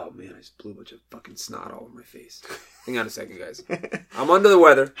 Oh, man, I just blew a bunch of fucking snot all over my face. Hang on a second, guys. I'm under the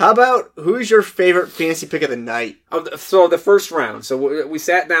weather. How about, who's your favorite fantasy pick of the night? So the first round. So we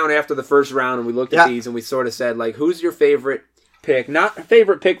sat down after the first round and we looked at these and we sort of said, like, who's your favorite pick? Not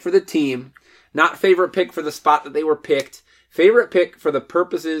favorite pick for the team. Not favorite pick for the spot that they were picked. Favorite pick for the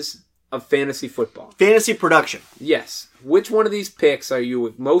purposes of fantasy football. Fantasy production. Yes. Which one of these picks are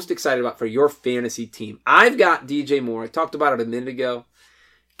you most excited about for your fantasy team? I've got DJ Moore. I talked about it a minute ago.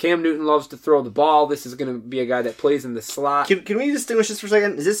 Cam Newton loves to throw the ball. This is going to be a guy that plays in the slot. Can we distinguish this for a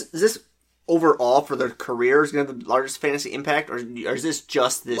second? Is this overall for their careers going to have the largest fantasy impact, or is this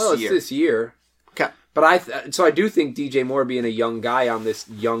just this year? Well, it's this year. Okay. But I do think DJ Moore being a young guy on this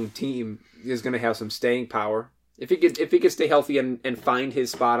young team is going to have some staying power. If he could stay healthy and find his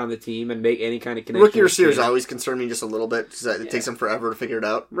spot on the team and make any kind of connection. Rookie receivers always concern me just a little bit because it takes them forever to figure it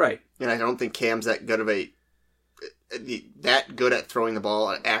out. Right. And I don't think Cam's that good at throwing the ball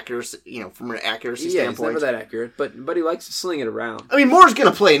at accuracy, from an accuracy standpoint. He's never that accurate, but he likes to sling it around. I mean, Moore's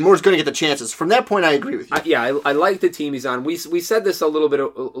going to play, and Moore's going to get the chances. From that point, I agree with you. I like the team he's on. We said this a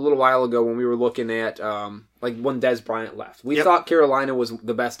little while ago when we were looking at when Dez Bryant left. We thought Carolina was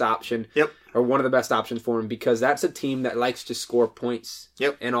the best option, or one of the best options for him, because that's a team that likes to score points,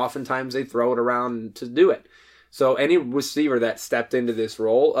 and oftentimes they throw it around to do it. So any receiver that stepped into this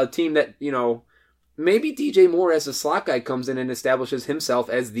role, a team that maybe DJ Moore as a slot guy comes in and establishes himself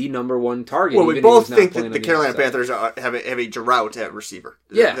as the number one target. Well, we both think that the Carolina Panthers have a drought at receiver.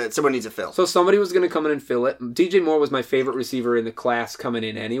 Yeah. That someone needs to fill. So somebody was going to come in and fill it. DJ Moore was my favorite receiver in the class coming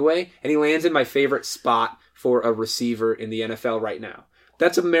in anyway, and he lands in my favorite spot for a receiver in the NFL right now.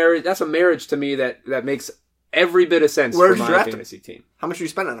 That's a marriage to me that makes every bit of sense for my fantasy team. How much do you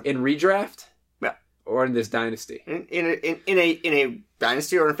spend on him? In redraft? Yeah. Or in this dynasty? In a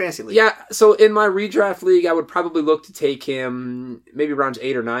dynasty or in a fantasy league? Yeah, so in my redraft league, I would probably look to take him maybe rounds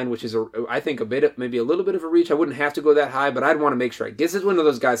 8 or 9, which is, I think, maybe a little bit of a reach. I wouldn't have to go that high, but I'd want to make sure. This is one of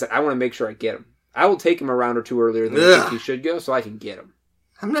those guys that I want to make sure I get him. I will take him a round or two earlier than I think he should go, so I can get him.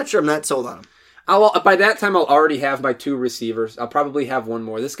 I'm not sure I'm that sold on him. By that time, I'll already have my 2 receivers. I'll probably have one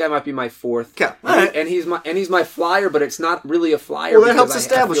more. This guy might be my 4th. Okay. Right. And he's my flyer, but it's not really a flyer. Well, that helps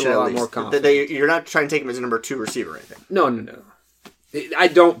establish it at least. More confident. You're not trying to take him as a number 2 receiver or anything. No. I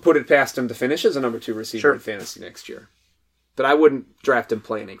don't put it past him to finish as a number 2 receiver in fantasy next year. But I wouldn't draft him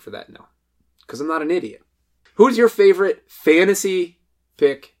planning for that, no. Because I'm not an idiot. Who's your favorite fantasy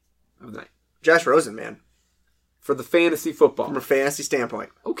pick of the night? Josh Rosen, man. For the fantasy football. From a fantasy standpoint.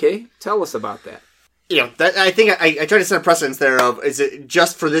 Okay, tell us about that. I think I tried to set a precedence there of, is it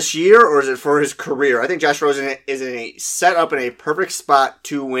just for this year or is it for his career? I think Josh Rosen is set up in a perfect spot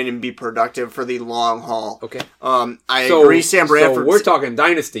to win and be productive for the long haul. Okay. I agree, Sam Bradford. So we're talking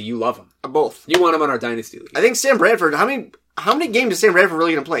dynasty. You love him. Both. You want him on our dynasty league. I think Sam Bradford, how many games is Sam Bradford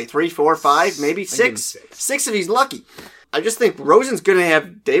really going to play? 3, 4, 5, maybe 6? 6 if he's lucky. I just think Rosen's going to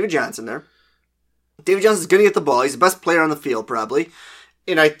have David Johnson there. David Johnson's going to get the ball. He's the best player on the field, probably.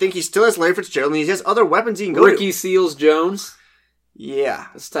 And I think he still has Larry Fitzgerald, and he has other weapons he can go Ricky Seals-Jones? Yeah.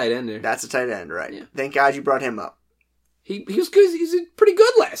 That's tight end there. That's a tight end, right. Yeah. Thank God you brought him up. He was good. He was pretty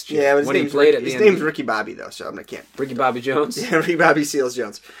good last year. Yeah, when he played at the his end. name's Ricky Bobby though, so I can't. Ricky Bobby Jones. Yeah, Ricky Bobby Seals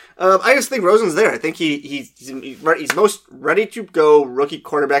Jones. I just think Rosen's there. I think he's most ready to go rookie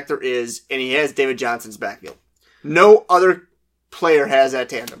quarterback there is, and he has David Johnson's backfield. No other player has that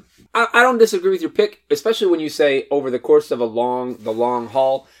tandem. I don't disagree with your pick, especially when you say over the course of the long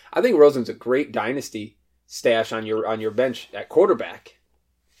haul. I think Rosen's a great dynasty stash on your bench at quarterback.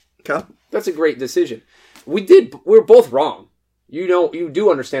 Okay, that's a great decision. We're both wrong. You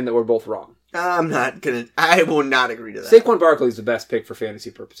do understand that we're both wrong. I will not agree to that. Saquon Barkley is the best pick for fantasy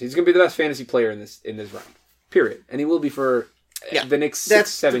purposes. He's going to be the best fantasy player in this round. Period. And he will be for the next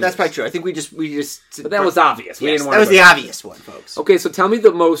 6-7 years. That's probably true. I think we just. But that was obvious. Yes, that was the obvious one, folks. Okay, so tell me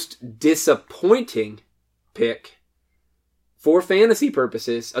the most disappointing pick for fantasy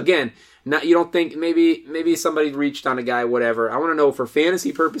purposes. Again, you don't think maybe somebody reached on a guy, whatever. I want to know for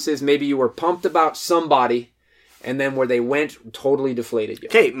fantasy purposes, maybe you were pumped about somebody, and then where they went totally deflated you.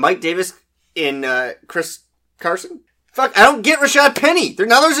 Okay, Mike Davis and Chris Carson. Fuck, I don't get Rashad Penny.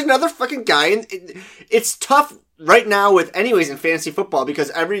 There's another fucking guy, and it's tough right now with anyways in fantasy football because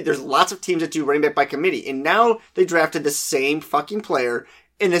there's lots of teams that do running back by committee, and now they drafted the same fucking player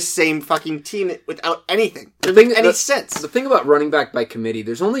in the same fucking team without anything. Doesn't make any sense. The thing about running back by committee,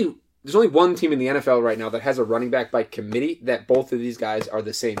 there's only one team in the NFL right now that has a running back by committee that both of these guys are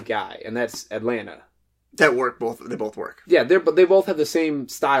the same guy, and that's Atlanta. They both work. Yeah, they both have the same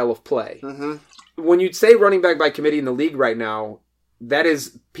style of play. Mm-hmm. When you say running back by committee in the league right now, that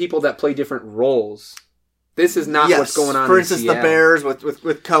is people that play different roles. This is not what's going on in Seattle. For instance, the Bears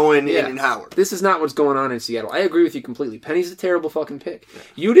with Cohen and Howard. This is not what's going on in Seattle. I agree with you completely. Penny's a terrible fucking pick. Yeah.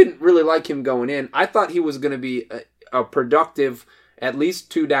 You didn't really like him going in. I thought he was going to be a productive, at least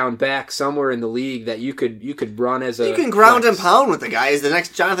 2-down back somewhere in the league that you could run as a. You can ground and pound with the guy as the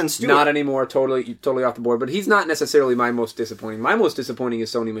next Jonathan Stewart. Not anymore. Totally off the board. But he's not necessarily my most disappointing. My most disappointing is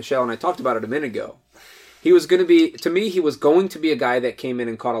Sony Michel, and I talked about it a minute ago. He was going to be, to me, he was going to be a guy that came in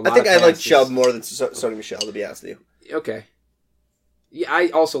and caught a lot of passes. I think I like Chubb more than Sony Michel, to be honest with you. Okay. Yeah, I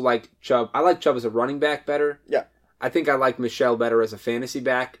also like Chubb. I like Chubb as a running back better. Yeah. I think I like Michel better as a fantasy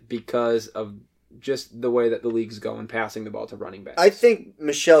back because of just the way that the league's going, passing the ball to running backs. I think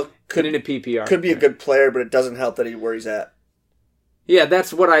Michel could in a PPR could be a good player, but it doesn't help that where he's at. Yeah,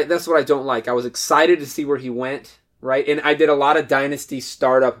 that's what I don't like. I was excited to see where he went, right? And I did a lot of dynasty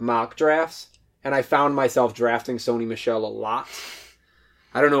startup mock drafts. And I found myself drafting Sony Michel a lot.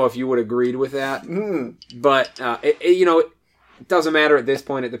 I don't know if you would have agreed with that. But, it doesn't matter at this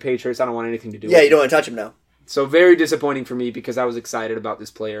point at the Patriots. I don't want anything to do with it. Yeah, you don't want to touch him now. So very disappointing for me because I was excited about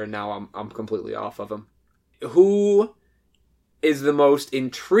this player and now I'm completely off of him. Who is the most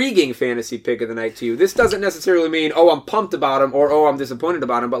intriguing fantasy pick of the night to you? This doesn't necessarily mean, I'm pumped about him or, I'm disappointed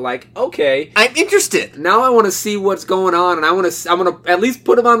about him, but okay. I'm interested. Now I want to see what's going on and I'm going to at least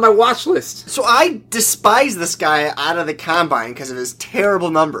put him on my watch list. So I despise this guy out of the combine because of his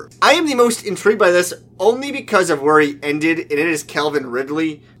terrible number. I am the most intrigued by this only because of where he ended, and it is Calvin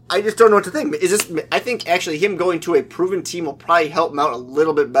Ridley. I just don't know what to think. I think actually him going to a proven team will probably help him out a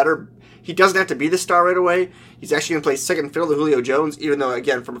little bit better. He doesn't have to be the star right away. He's actually going to play second fiddle to Julio Jones, even though,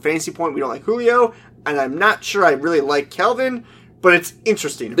 again, from a fantasy point, we don't like Julio. And I'm not sure I really like Calvin, but it's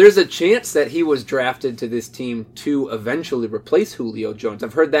interesting. There's a chance that he was drafted to this team to eventually replace Julio Jones.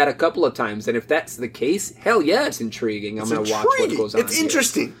 I've heard that a couple of times. And if that's the case, hell yeah, it's intriguing. I'm going to watch what goes on. It's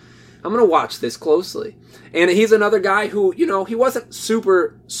interesting. I'm going to watch this closely. And he's another guy who, he wasn't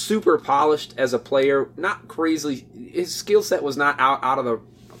super, super polished as a player. Not crazy. His skill set was not out of the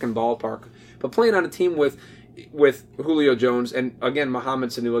ballpark, but playing on a team with Julio Jones and again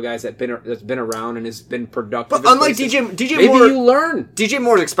Mohamed Sanu, guys that's been around and has been productive. But unlike DJ maybe Moore, you learn. DJ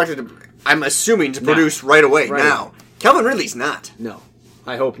Moore is expected to, I'm assuming, to produce right away. Now, Calvin Ridley's not. No,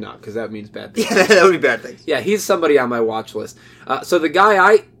 I hope not, because that means bad things. Yeah, that would be bad things. Yeah, he's somebody on my watch list. So the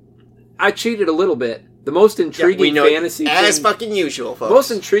guy I cheated a little bit. The most intriguing fantasy thing, as fucking usual, folks.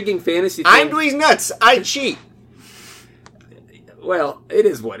 Most intriguing fantasy thing. I'm Dweez Nuts. I cheat. Well, it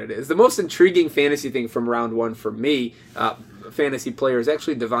is what it is. The most intriguing fantasy thing from round one for me, fantasy player, is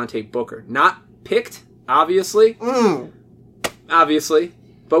actually Devontae Booker. Not picked, obviously. Obviously.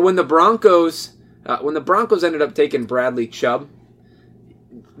 But when the Broncos ended up taking Bradley Chubb,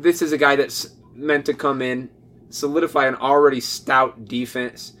 this is a guy that's meant to come in, solidify an already stout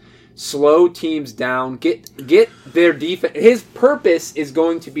defense, slow teams down, get their defense. His purpose is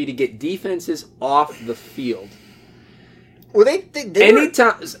going to be to get defenses off the field. Well,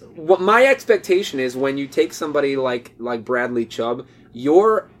 anytime. What my expectation is when you take somebody like Bradley Chubb,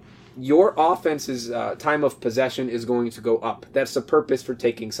 your your offense's time of possession is going to go up. That's the purpose for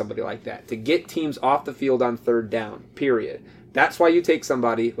taking somebody like that, to get teams off the field on third down, period. That's why you take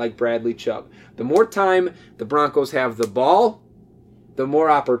somebody like Bradley Chubb. The more time the Broncos have the ball, the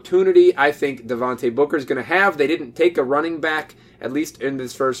more opportunity I think Devontae Booker's going to have. They didn't take a running back, at least in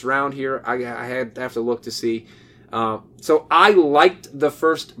this first round here. I have to look to see. So I liked the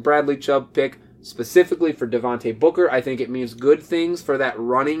first Bradley Chubb pick specifically for Devontae Booker. I think it means good things for that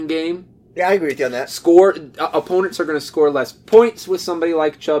running game. Yeah, I agree with you on that. Opponents are going to score less points with somebody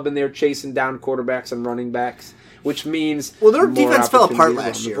like Chubb and they're chasing down quarterbacks and running backs, which means their defense fell apart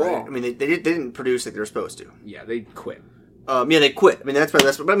last year. Right? I mean, they didn't produce like they were supposed to. Yeah, they quit. They quit. I mean, that's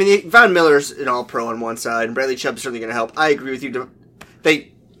but I mean, Von Miller's an all-pro on one side, and Bradley Chubb's certainly going to help. I agree with you.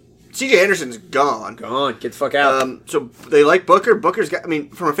 C.J. Anderson's gone. Get the fuck out. So they like Booker. Booker's got. I mean,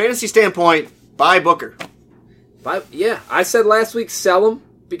 from a fantasy standpoint, buy Booker. I said last week sell him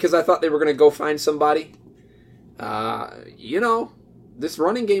because I thought they were going to go find somebody. This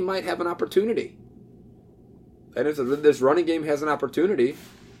running game might have an opportunity. And if this running game has an opportunity,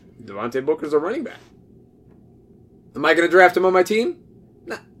 Devontae Booker's a running back. Am I going to draft him on my team?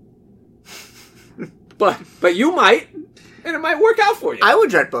 Nah. but you might, and it might work out for you. I would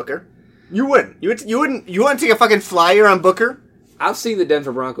draft Booker. You wouldn't. You wouldn't. You want to take a fucking flyer on Booker? I've seen the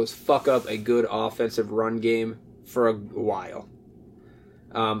Denver Broncos fuck up a good offensive run game for a while.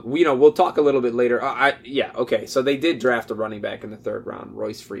 We'll talk a little bit later. Okay. So they did draft a running back in the third round,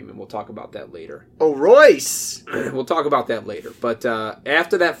 Royce Freeman. We'll talk about that later. Oh, Royce! We'll talk about that later. But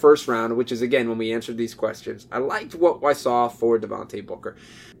after that first round, which is, again, when we answered these questions, I liked what I saw for Devontae Booker.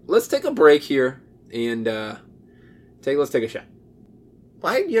 Let's take a break here and let's take a shot.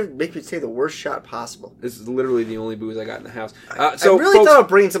 Why do you have to make me say the worst shot possible? This is literally the only booze I got in the house. I really thought of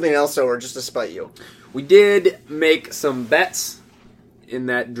bringing something else over just to spite you. We did make some bets in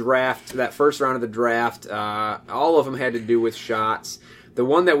that draft, that first round of the draft. All of them had to do with shots. The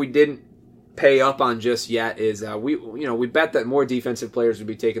one that we didn't pay up on just yet is we bet that more defensive players would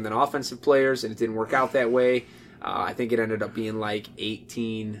be taken than offensive players, and it didn't work out that way. I think it ended up being like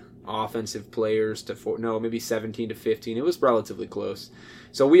 18 offensive players to maybe 17 to 15. It was relatively close.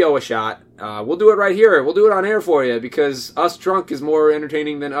 So we owe a shot. We'll do it right here. We'll do it on air for you because us drunk is more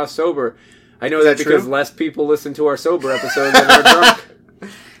entertaining than us sober. I know that because less people listen to our sober episodes than our drunk.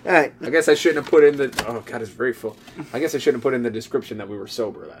 All right. I guess I shouldn't have put in the... Oh, God, it's very full. I guess I shouldn't have put in the description that we were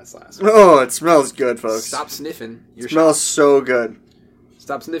sober last week. Oh, it smells good, folks. Stop sniffing your shots. It smells so good.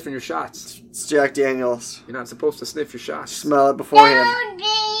 Stop sniffing your shots. It's Jack Daniels. You're not supposed to sniff your shots. Smell it beforehand. Don't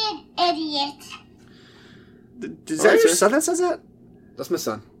be an idiot. Is that your son that says that? That's my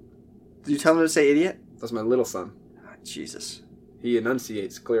son. Did you tell him to say idiot? That's my little son. Oh, Jesus. He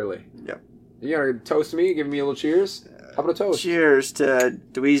enunciates clearly. Yep. You gonna toast me? Give me a little cheers? How about a toast? Cheers to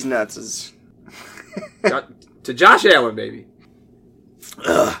Dweez Nuts. To Josh Allen, baby.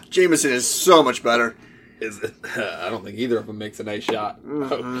 Jameson is so much better. Is it? I don't think either of them makes a nice shot.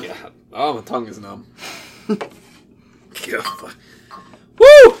 Mm-hmm. Oh, God. Oh, my tongue is numb. God.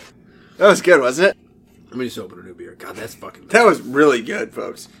 Woo! That was good, wasn't it? Let me just open a new beer. God, that's fucking good. That was really good,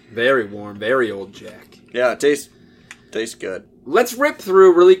 folks. Very warm, very old Jack. Yeah, it tastes good. Let's rip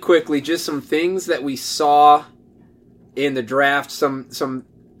through really quickly just some things that we saw in the draft, some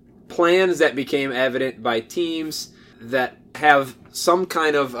plans that became evident by teams that have some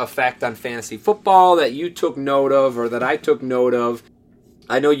kind of effect on fantasy football that you took note of or that I took note of.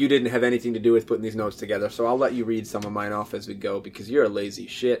 I know you didn't have anything to do with putting these notes together, so I'll let you read some of mine off as we go because you're a lazy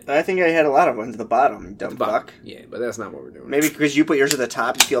shit. I think I had a lot of ones at the bottom, you dumb fuck. Yeah, but that's not what we're doing. Maybe because you put yours at the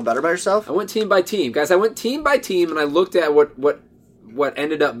top, you feel better about yourself? I went team by team. Guys, I went team by team, and I looked at what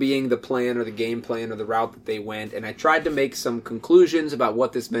ended up being the plan or the game plan or the route that they went, and I tried to make some conclusions about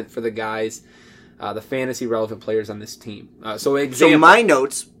what this meant for the guys, the fantasy relevant players on this team. So my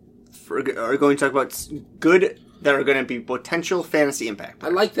notes are going to talk about good that are going to be potential fantasy impact. I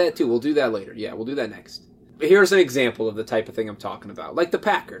like that too. We'll do that later. Yeah, we'll do that next. Here's an example of the type of thing I'm talking about. Like the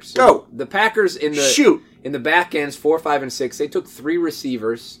Packers. Go! The Packers in the back ends, 4, 5, and 6, they took 3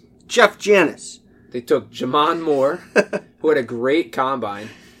 receivers. Jeff Janis. They took Jamon Moore, who had a great combine.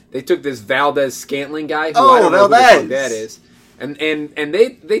 They took this Valdez-Scantling guy, who I don't know who the fuck that is. And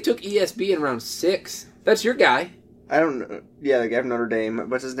they took ESB in round 6. That's your guy. I don't know. Yeah, the guy from Notre Dame.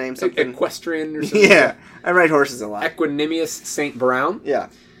 What's his name? Something Equestrian or something. Yeah, I ride horses a lot. Equanimous St. Brown. Yeah.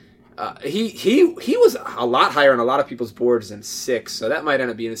 He was a lot higher on a lot of people's boards than 6, so that might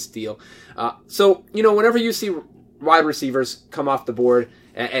end up being a steal. So, whenever you see wide receivers come off the board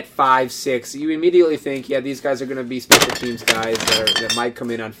at 5, 6, you immediately think, yeah, these guys are going to be special teams guys that might come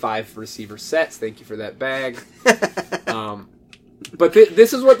in on 5 receiver sets. Thank you for that bag. But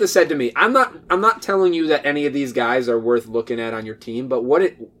this is what this said to me. I'm not telling you that any of these guys are worth looking at on your team, but what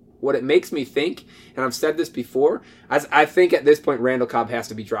it makes me think, and I've said this before, I think at this point Randall Cobb has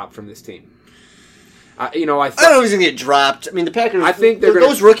to be dropped from this team. I don't know if he's going to get dropped. I mean, the Packers, I think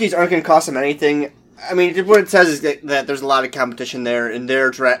those rookies aren't going to cost them anything. I mean, what it says is that there's a lot of competition there, and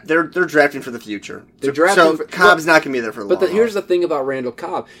they're drafting for the future. Cobb's not going to be there for the long haul. But here's the thing about Randall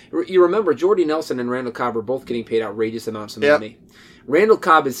Cobb. You remember, Jordy Nelson and Randall Cobb are both getting paid outrageous amounts of money. Randall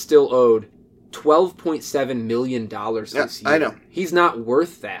Cobb is still owed $12.7 million this year. I know. He's not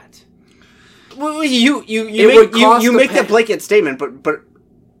worth that. Well, you make that blanket statement, but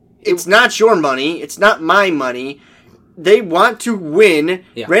it's not your money. It's not my money. They want to win.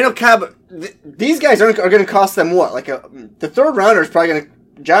 Yeah. Randall Cobb, these guys are going to cost them what? Like the third rounder is probably going to.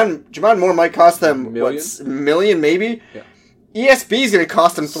 Jamon Moore might cost them $1 million maybe. Yeah. ESB is going to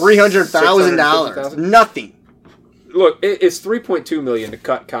cost them $300,000. Nothing. Look, it's $3.2 million to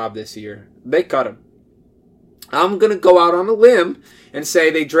cut Cobb this year. They cut him. I'm going to go out on a limb and say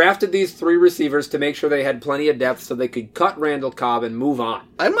they drafted these 3 receivers to make sure they had plenty of depth so they could cut Randall Cobb and move on.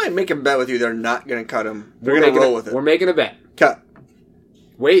 I might make a bet with you they're not going to cut him. We're going to roll with it. We're making a bet. Cut.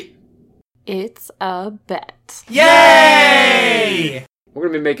 Wait. It's a bet. Yay! We're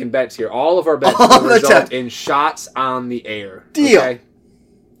going to be making bets here. All of our bets will result in shots on the air. Deal. Okay?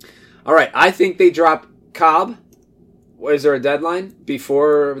 All right. I think they drop Cobb. Is there a deadline?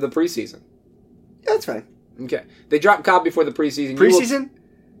 Before the preseason. Yeah, that's fine. Okay. They drop Cobb before the preseason. Preseason?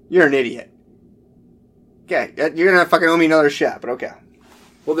 You're an idiot. Okay. You're going to fucking owe me another shot, but okay.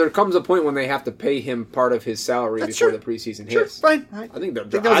 Well, there comes a point when they have to pay him part of his salary before the preseason hits. Sure, fine. I think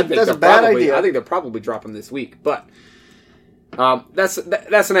that's a bad idea. I think they'll probably drop him this week, but that's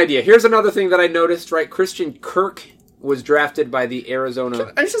an idea. Here's another thing that I noticed. Right, Christian Kirk was drafted by the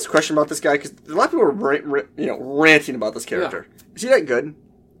Arizona. I just have a question about this guy because a lot of people are ranting about this character. Yeah. Is he that good?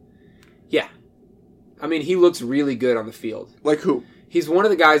 Yeah, I mean he looks really good on the field. Like who? He's one of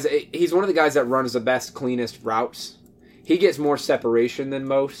the guys. He's one of the guys that runs the best, cleanest routes. He gets more separation than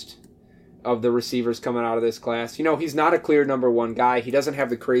most of the receivers coming out of this class. You know, he's not a clear number 1 guy. He doesn't have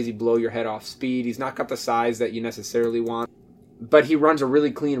the crazy blow-your-head-off speed. He's not got the size that you necessarily want. But he runs a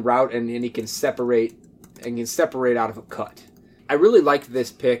really clean route, and he can separate out of a cut. I really liked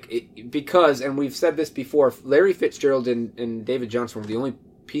this pick because, and we've said this before, Larry Fitzgerald and David Johnson were the only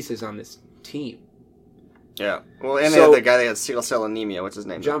pieces on this team. Yeah. Well, and they had the guy that had sickle cell anemia. What's his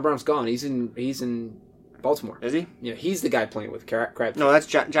name? John Brown's gone. He's in Baltimore. Is he? Yeah, he's the guy playing with Crabtree. No, that's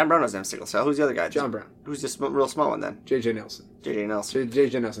John Brown doesn't have sickle cell. Who's the other guy? John Brown. Who's the real small one then? J.J. Nelson. J.J.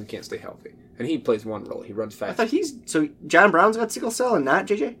 Nelson can't stay healthy. And he plays one role. He runs fast. I thought so John Brown's got sickle cell and not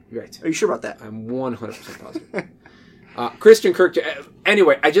J.J.? Right. Are you sure about that? I'm 100% positive. Christian Kirk.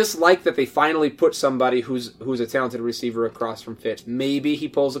 Anyway, I just like that they finally put somebody who's a talented receiver across from Fitz. Maybe he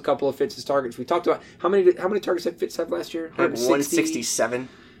pulls a couple of Fitz's targets. We talked about how many targets did Fitz have last year? 167.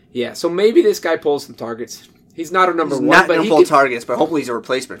 Yeah, so maybe this guy pulls some targets. He's not a number 1, but he pull targets, but hopefully he's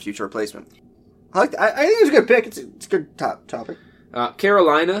a future replacement. I think it's a good pick. It's a good topic.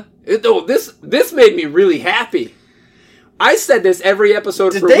 Carolina. This made me really happy. I said this every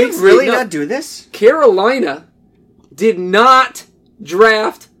episode for weeks. Did they really not do this? Carolina did not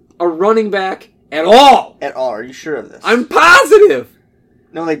draft a running back at all. At all? Are you sure of this? I'm positive.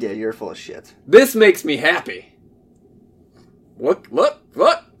 No, they did. You're full of shit. This makes me happy. Look.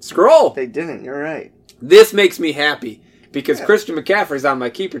 Scroll. They didn't. You're right. This makes me happy because Christian McCaffrey's on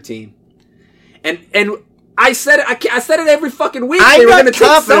my keeper team. And I said it every fucking week. They were going to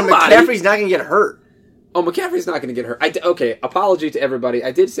take somebody. McCaffrey's not going to get hurt. Oh, McCaffrey's not going to get hurt. Okay, apology to everybody.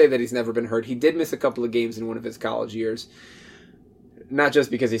 I did say that he's never been hurt. He did miss a couple of games in one of his college years. Not just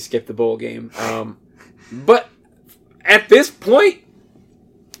because he skipped the bowl game. But at this point,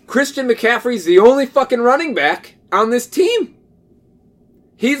 Christian McCaffrey's the only fucking running back on this team.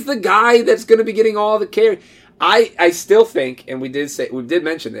 He's the guy that's going to be getting all the carry. I still think, and we did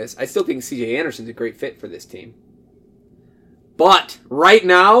mention this, I still think C.J. Anderson's a great fit for this team. But right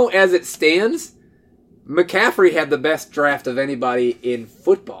now, as it stands, McCaffrey had the best draft of anybody in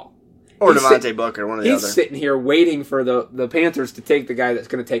football. Or Devontae Booker, one of the other. He's sitting here waiting for the Panthers to take the guy that's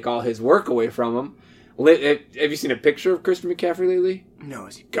going to take all his work away from him. Have you seen a picture of Christian McCaffrey lately? No,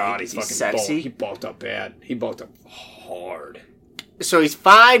 is he? God, he's fucking sexy. He bulked up bad. He bulked up hard. So he's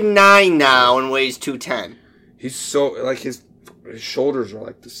 5'9" now and weighs 210. He's so, like, his shoulders are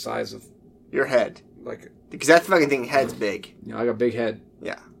like the size of your head. Like, because that fucking thing head's big. Yeah, I got a big head.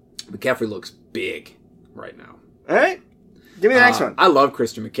 Yeah. McCaffrey looks big right now. All right. Give me the next one. I love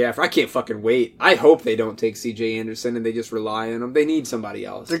Christian McCaffrey. I can't fucking wait. I hope they don't take C.J. Anderson and they just rely on him. They need somebody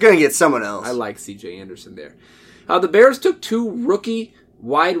else. They're going to get someone else. I like C.J. Anderson there. The Bears took 2 rookie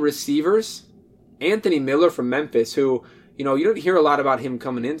wide receivers. Anthony Miller from Memphis, who, you don't hear a lot about him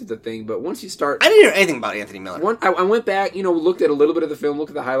coming into the thing, but once you start... I didn't hear anything about Anthony Miller. I went back, looked at a little bit of the film,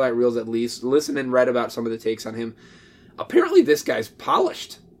 looked at the highlight reels at least, listened and read about some of the takes on him. Apparently this guy's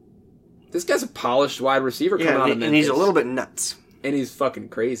polished. This guy's a polished wide receiver coming out of Memphis. And he's a little bit nuts. And he's fucking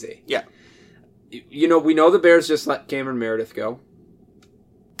crazy. Yeah. We know the Bears just let Cameron Meredith go.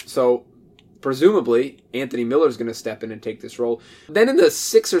 So, presumably, Anthony Miller's going to step in and take this role. Then in the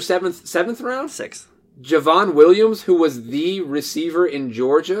 6th or 7th round? 6th. Javon Williams, who was the receiver in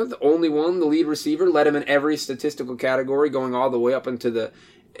Georgia, the only one, the lead receiver, led him in every statistical category, going all the way up into the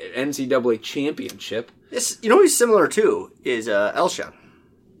NCAA championship. Who's similar to is Elshon.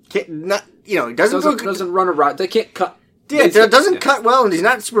 Doesn't run a route. They can't cut. Yeah, doesn't cut well, and he's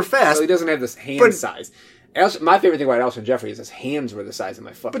not super fast. So he doesn't have this hand size. My favorite thing about Alshon Jeffrey is his hands were the size of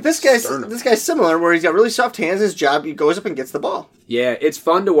my fucking But this guy's similar, where he's got really soft hands. His job, he goes up and gets the ball. Yeah, it's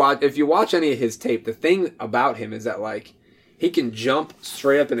fun to watch. If you watch any of his tape, the thing about him is that he can jump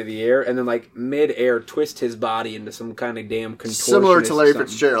straight up into the air and then mid-air twist his body into some kind of damn contortionist. Similar to Larry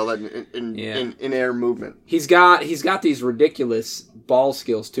Fitzgerald in air movement. He's got these ridiculous ball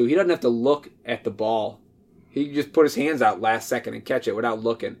skills too. He doesn't have to look at the ball. He can just put his hands out last second and catch it without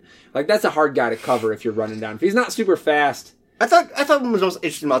looking. That's a hard guy to cover if you're running down. If he's not super fast. I thought what was most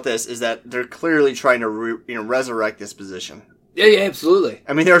interesting about this is that they're clearly trying to resurrect this position. Yeah, absolutely.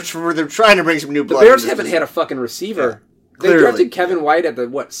 I mean, they're trying to bring some new blood. The Bears haven't had a fucking receiver. Yeah, they drafted Kevin White at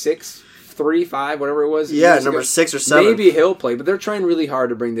the 6, 3, 5, whatever it was. Yeah, number 6 or 7. Maybe he'll play, but they're trying really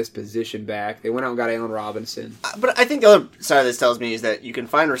hard to bring this position back. They went out and got Allen Robinson. But I think the other side of this tells me is that you can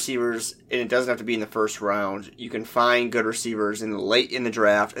find receivers, and it doesn't have to be in the first round. You can find good receivers late in the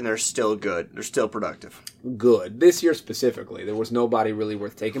draft, and they're still good. They're still productive. Good. This year specifically, there was nobody really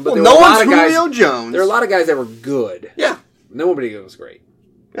worth taking. But no one's Julio Jones. There are a lot of guys that were good. Yeah. Nobody was great.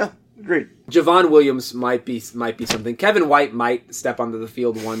 Yeah. Agreed. Javon Williams might be something. Kevin White might step onto the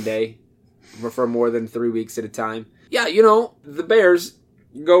field one day for more than 3 weeks at a time. Yeah, the Bears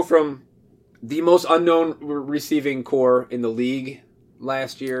go from the most unknown receiving core in the league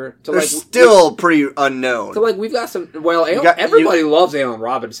last year to they're still pretty unknown. So we've got some. Well, everybody loves Allen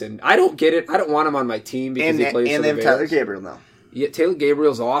Robinson. I don't get it. I don't want him on my team because he plays for the Bears. And they have Taylor Gabriel now. Yeah, Taylor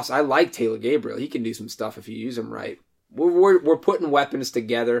Gabriel's awesome. I like Taylor Gabriel. He can do some stuff if you use him right. We're putting weapons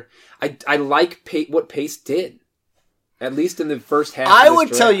together. I like what Pace did, at least in the first half. I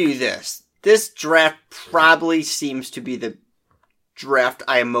would tell you this: this draft probably seems to be the draft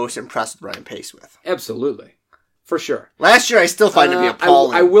I am most impressed with Ryan Pace with. Absolutely, for sure. Last year, I still find it to be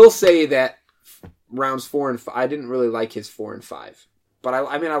appalling. I will say that rounds 4 and 5, I didn't really like his 4 and 5. But I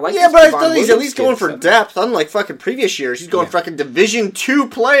like. Yeah, but I thought he's at least going for depth. Unlike fucking previous years, he's going fucking Division II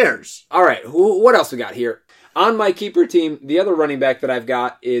players. All right, what else we got here? On my keeper team, the other running back that I've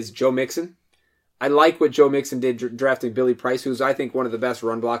got is Joe Mixon. I like what Joe Mixon did drafting Billy Price, who's, I think, one of the best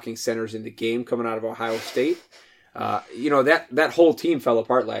run-blocking centers in the game coming out of Ohio State. That whole team fell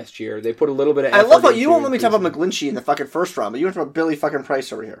apart last year. They put a little bit of effort. I love how you won't let me talk about McGlinchey in the fucking first round, but you went about Billy fucking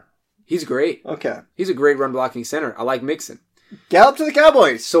Price over here. He's great. Okay. He's a great run-blocking center. I like Mixon. Gallop to the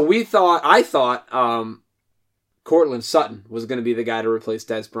Cowboys. So I thought Cortland Sutton was going to be the guy to replace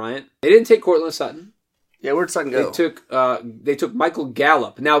Dez Bryant. They didn't take Cortland Sutton. Yeah, where'd Sutton go? They took Michael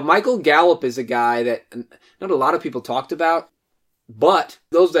Gallup. Now, Michael Gallup is a guy that not a lot of people talked about, but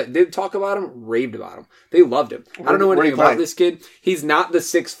those that did talk about him raved about him. They loved him. I don't know anything about this kid. He's not the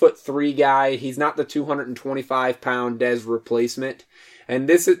 6'3" guy. He's not the 225-pound Dez replacement. And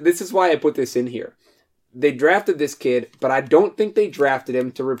this is why I put this in here. They drafted this kid, but I don't think they drafted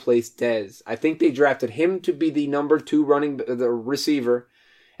him to replace Dez. I think they drafted him to be the number 2 the receiver.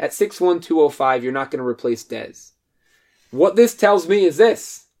 At 6'1", 205, you're not going to replace Dez. What this tells me is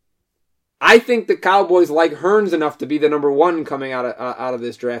this. I think the Cowboys like Hearns enough to be the number 1 coming out of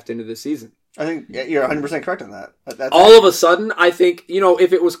this draft into the season. I think you're 100% correct on that. All of a sudden, I think,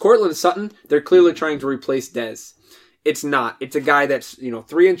 if it was Cortland Sutton, they're clearly trying to replace Dez. It's not. It's a guy that's,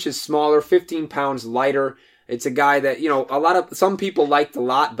 3 inches smaller, 15 pounds lighter. It's a guy that, some people liked a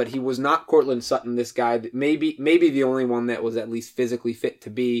lot, but he was not Cortland Sutton, this guy. Maybe the only one that was at least physically fit to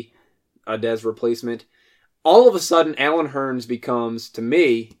be a Dez replacement. All of a sudden, Allen Hearns becomes, to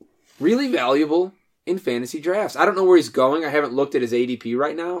me, really valuable in fantasy drafts. I don't know where he's going. I haven't looked at his ADP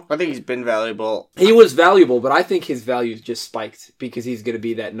right now. I think he's been valuable. He was valuable, but I think his value just spiked because he's going to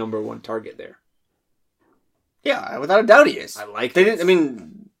be that number 1 target there. Yeah, without a doubt he is. I like it.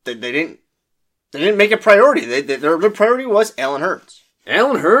 They didn't make a priority. Their priority was Allen Hearns.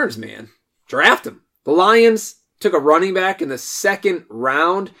 Allen Hearns, man. Draft him. The Lions took a running back in the second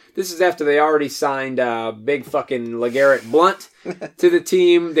round. This is after they already signed big fucking LeGarrette Blount to the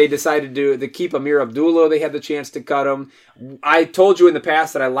team. They decided to keep Amir Abdullah. They had the chance to cut him. I told you in the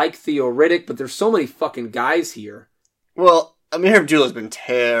past that I like Theo Riddick, but there's so many fucking guys here. Well, Amir Abdullah's been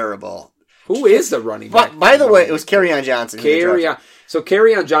terrible. Who is the running back? By the way, it was Kerryon Johnson. So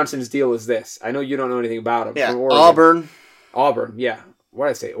Kerryon Johnson's deal is this. I know you don't know anything about him. Yeah, Auburn, yeah. What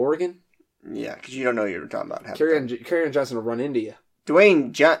did I say, Oregon? Yeah, because you don't know what you're talking about. Kerryon Johnson will run into you.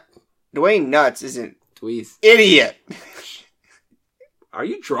 Dwayne Nuts isn't... Dweez. Idiot! Are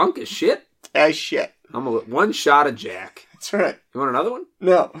you drunk as shit? As shit. I'm one shot of Jack. That's right. You want another one?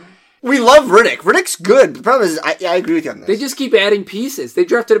 No. We love Riddick. Riddick's good. The problem is, I agree with you on this. They just keep adding pieces. They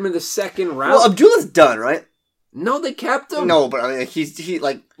drafted him in the second round. Well, Abdullah's done, right? No, they kept him. No, but I mean, he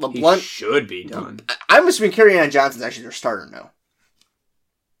LeBlanc... He should be done. I'm assuming Kerryon Johnson's actually their starter now.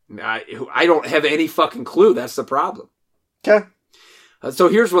 I don't have any fucking clue. That's the problem. Okay. So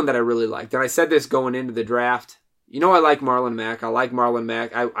here's one that I really liked. And I said this going into the draft. You know I like Marlon Mack.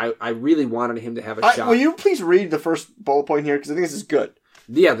 I really wanted him to have a shot. Will you please read the first bullet point here? Because I think this is good.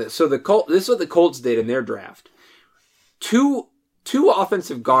 Yeah, this is what the Colts did in their draft. Two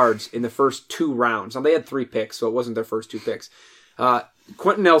offensive guards in the first 2 rounds. Now, they had 3 picks, so it wasn't their first 2 picks.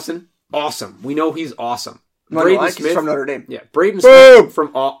 Quentin Nelson, awesome. We know he's awesome. Braden Smith from Notre Dame. Yeah, Braden Smith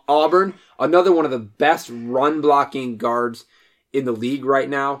from Auburn, another one of the best run-blocking guards in the league right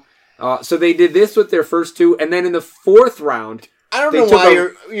now. So they did this with their first 2, and then in the 4th round... I don't know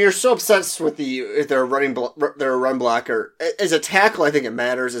why you're so obsessed with their run blocker. As a tackle, I think it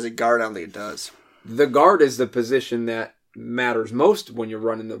matters. As a guard, I don't think it does. The guard is the position that matters most when you're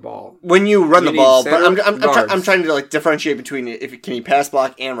running the ball. When you run the ball, but I'm trying to differentiate between can he pass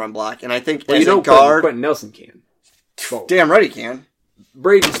block and run block, and I think as a guard, Quentin Nelson can. Both. Damn right he can.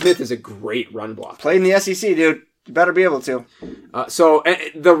 Braden Smith is a great run blocker. Played in the SEC, dude. You better be able to. So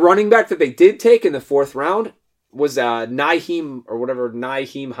the running back that they did take in the 4th round was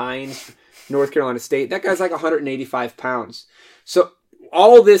Nyheim Hines, North Carolina State. That guy's like 185 pounds. So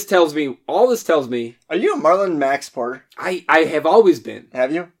all this tells me. Are you a Marlon Mack supporter? I have always been.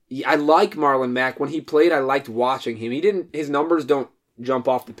 Have you? I like Marlon Mack. When he played, I liked watching him. His numbers don't jump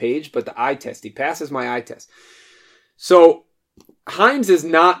off the page, but the eye test, he passes my eye test. So Hines is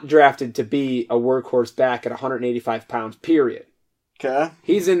not drafted to be a workhorse back at 185 pounds, period. Okay.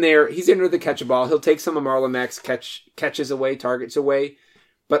 He's in there to catch a ball. He'll take some of Marlon Mack's catches away, targets away.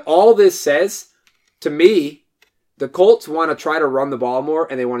 But all this says, to me, the Colts want to try to run the ball more,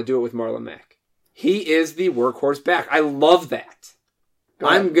 and they want to do it with Marlon Mack. He is the workhorse back. I love that.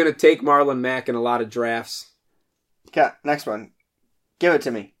 I'm going to take Marlon Mack in a lot of drafts. Okay, next one. Give it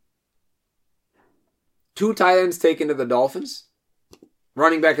to me. 2 tight ends taken to the Dolphins.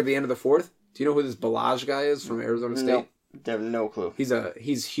 Running back at the end of the 4th. Do you know who this Balaj guy is from Arizona State? No, I have no clue.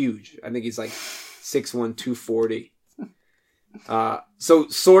 He's huge. I think he's like 6'1", 240. So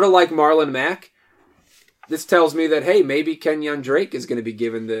sort of like Marlon Mack. This tells me that, hey, maybe Kenyon Drake is going to be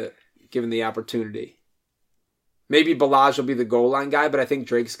given the opportunity. Maybe Balaj will be the goal line guy, but I think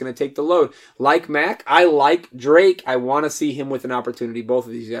Drake's going to take the load. Like Mack, I like Drake. I want to see him with an opportunity. Both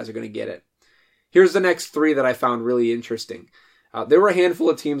of these guys are going to get it. Here's the next 3 that I found really interesting. There were a handful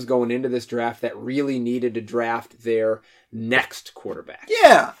of teams going into this draft that really needed to draft their next quarterback.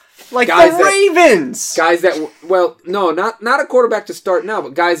 Yeah, like the Ravens. Not a quarterback to start now,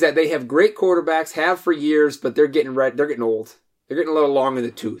 but guys that they have great quarterbacks, have for years, but they're getting old. They're getting a little long in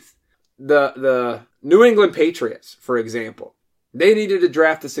the tooth. The New England Patriots, for example, they needed to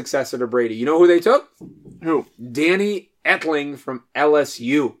draft a successor to Brady. You know who they took? Who? Danny Etling from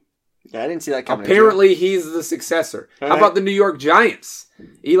LSU. Yeah, I didn't see that coming. Apparently, he's the successcer. How about the New York Giants?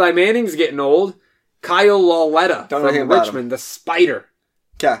 Eli Manning's getting old. Kyle Lauletta from Richmond, the Spider.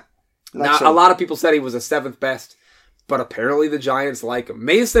 Okay. Now, a lot of people said he was the 7th best, but apparently the Giants like him.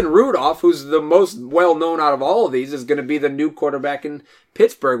 Mason Rudolph, who's the most well-known out of all of these, is going to be the new quarterback in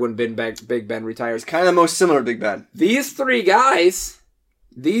Pittsburgh when Big Ben retires. He's kind of the most similar to Big Ben. These 3 guys,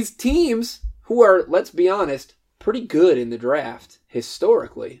 these teams, who are, let's be honest, pretty good in the draft,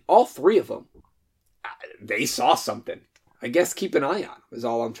 historically. All 3 of them. They saw something. I guess keep an eye on them is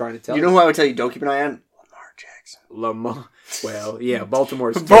all I'm trying to tell you. You know who I would tell you don't keep an eye on? Lamar Jackson. Well, yeah,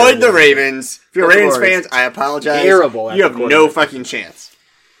 Baltimore's Avoid the Ravens. If you're Ravens fans, I apologize. Terrible. You have no fucking chance.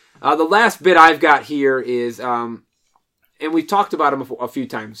 The last bit I've got here is, and we've talked about him a few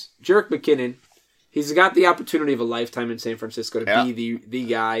times, Jerick McKinnon. He's got the opportunity of a lifetime in San Francisco to be the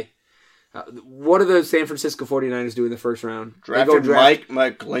guy. What do the San Francisco 49ers do in the first round? Drafted Mike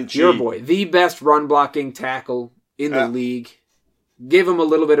McGlinchey. Your boy. The best run-blocking tackle in the league. Give him a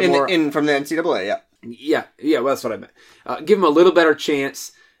little bit more... From the NCAA, yeah. Yeah, well, that's what I meant. Give him a little better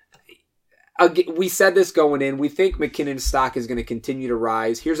chance. We said this going in. We think McKinnon's stock is going to continue to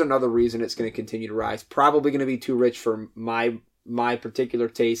rise. Here's another reason it's going to continue to rise. Probably going to be too rich for my particular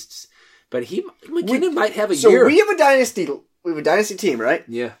tastes, but McKinnon might have a year. So we have a dynasty team, right?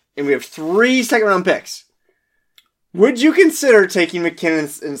 Yeah, and we have 3 second-round picks. Would you consider taking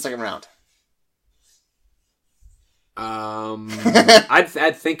McKinnon in the second round?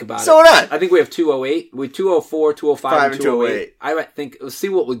 I'd think about it. So would I. I think we have 208. We have 204, 205, and 208. 208. I might think. Let's see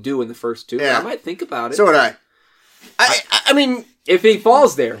what we'll do in the first 2. Yeah. I might think about it. So would I. I mean, if he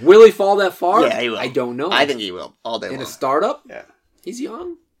falls there, will he fall that far? Yeah, he will. I don't know. I think he will all day long. In a startup? Yeah. He's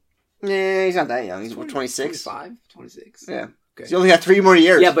young. Yeah, he's not that young. He's 26, 25, 26. Yeah. Okay. He's only got 3 more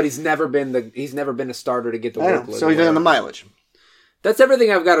years. Yeah, but he's never been a starter to get the workload. So he's done the mileage. That's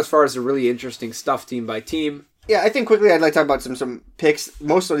everything I've got as far as the really interesting stuff, team by team. Yeah, I think quickly I'd like to talk about some picks.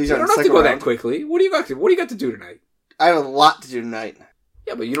 Most of these are in the second round. You don't have to go that quickly. What do you got to do tonight? I have a lot to do tonight.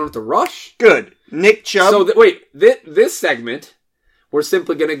 Yeah, but you don't have to rush. Good. Nick Chubb. So this segment, we're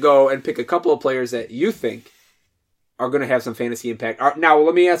simply going to go and pick a couple of players that you think are going to have some fantasy impact. Now,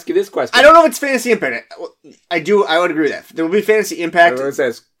 let me ask you this question. I don't know if it's fantasy impact. I would agree with that. There will be fantasy impact. It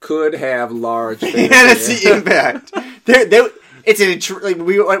says could have large fantasy impact. It's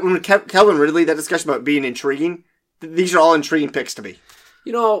when Calvin Ridley, that discussion about being intriguing, these are all intriguing picks to me.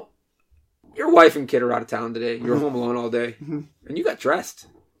 You know, your wife and kid are out of town today. You're home alone all day. And you got dressed.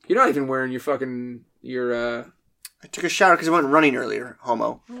 You're not even wearing your I took a shower because I went running earlier,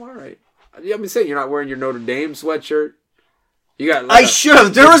 homo. Oh, all right. I'm saying you're not wearing your Notre Dame sweatshirt. You got. I should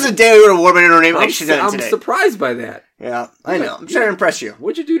have. There was a day I would have worn my Notre Dame like she's done today. I'm surprised by that. Yeah, I know. I'm trying to impress you.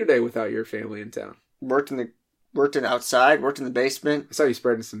 What'd you do today without your family in town? Worked outside. Worked in the basement. I saw you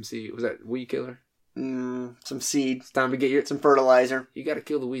spreading some seed. Was that weed killer? Some seed. It's time to get some fertilizer. You got to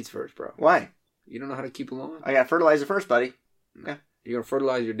kill the weeds first, bro. Why? You don't know how to keep them on? I got fertilizer first, buddy. Yeah. You're gonna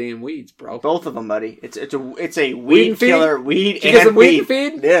fertilize your damn weeds, bro. Both of them, buddy. It's a weed killer. Weed and some weed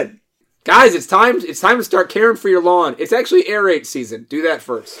feed. Did. Guys, it's time to start caring for your lawn. It's actually aerate season. Do that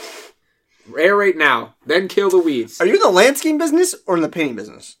first. Aerate now, then kill the weeds. Are you in the landscape business or in the painting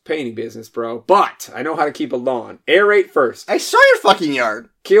business? Painting business, bro. But I know how to keep a lawn. Aerate first. I saw your fucking yard.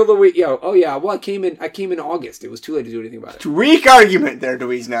 Kill the weed. Oh yeah. Well, I came in August. It was too late to do anything about it. Weak argument there,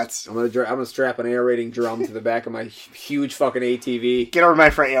 Dewey's nuts. I'm gonna strap an aerating drum to the back of my huge fucking ATV. Get over my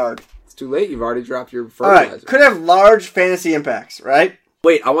front yard. It's too late. You've already dropped your fertilizer. All right. Could have large fantasy impacts, right?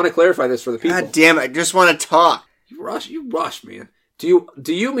 Wait, I want to clarify this for the people. God damn it! I just want to talk. You rush, man. Do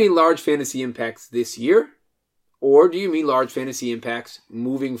you mean large fantasy impacts this year, or do you mean large fantasy impacts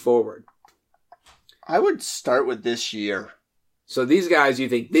moving forward? I would start with this year. So these guys you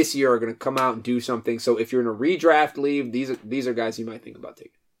think this year are going to come out and do something. So if you're in a redraft league, these are guys you might think about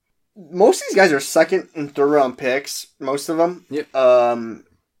taking. Most of these guys are second and third round picks. Most of them. Yep.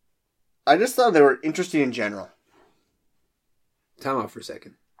 I just thought they were interesting in general. Time out for a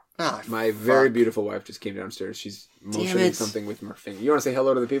second. Oh, my very beautiful wife just came downstairs. She's motioning something with her finger. You want to say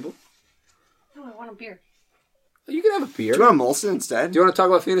hello to the people? No, I want a beer. You can have a beer. Do you want a Molson instead? Do you want to talk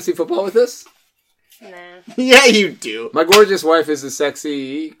about fantasy football with us? Nah. Yeah, you do. My gorgeous wife is the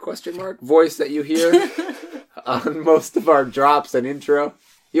sexy voice that you hear on most of our drops and intro.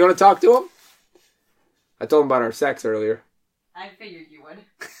 You want to talk to him? I told him about our sex earlier. I figured you would.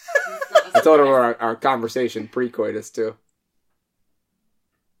 I told her our conversation pre-coitus too.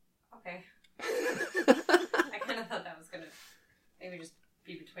 Okay. I kind of thought that was going to maybe just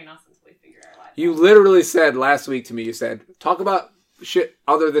be between us until we figure our lives out. You literally said last week to me, you said, talk about shit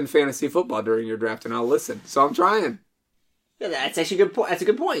other than fantasy football during your draft and I'll listen. So I'm trying. Yeah, that's actually a good point. That's a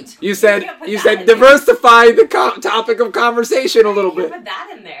good point. You said diversify the topic of conversation a little bit. Put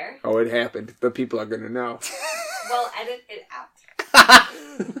that in there. Oh, it happened. The people are going to know. Well, edit it out.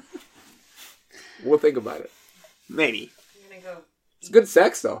 We'll think about it. Maybe. I'm going to go. It's good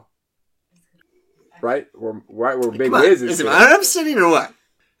sex, though. Right? We're big whizzes. I'm sitting or what?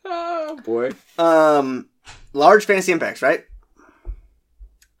 Oh, boy. Large fantasy impacts, right?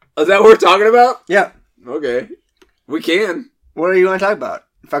 Is that what we're talking about? Yeah. Okay. We can. What do you want to talk about?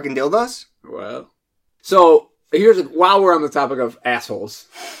 Fucking dildos? Well. So, while we're on the topic of assholes.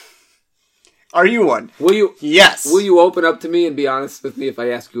 Are you one? Will you? Yes. Will you open up to me and be honest with me if I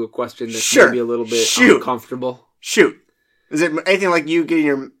ask you a question that's maybe a little bit uncomfortable? Shoot. Is it anything like you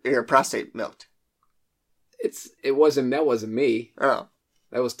getting your prostate milked? That wasn't me. Oh.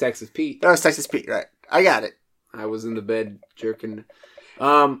 That was Texas Pete. That was Texas Pete, right. I got it. I was in the bed jerking.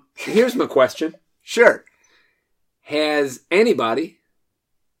 Here's my question. Sure. Has anybody,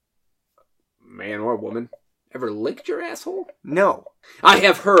 man or woman, ever licked your asshole? No. I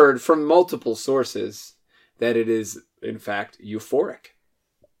have heard from multiple sources that it is, in fact, euphoric.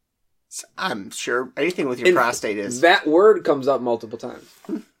 I'm sure anything with your prostate is. That word comes up multiple times.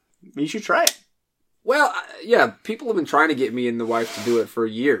 You should try it. Well, yeah, people have been trying to get me and the wife to do it for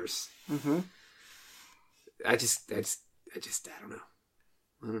years. Mm-hmm. I just, I don't know.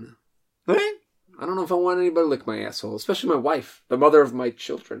 I don't know. What? I don't know if I want anybody to lick my asshole, especially my wife, the mother of my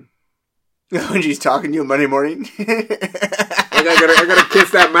children. When she's talking to you Monday morning? I gotta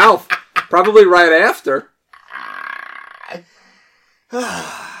kiss that mouth. Probably right after.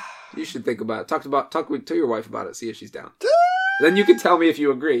 You should think about it. Talk to your wife about it. See if she's down. Then you can tell me if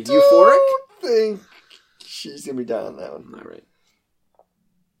you agree. Euphoric? I think she's going to be down on that one. All right.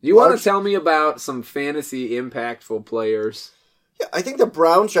 You want to tell me about some fantasy impactful players? Yeah, I think the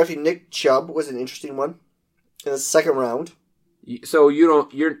Browns drafting Nick Chubb was an interesting one in the second round. So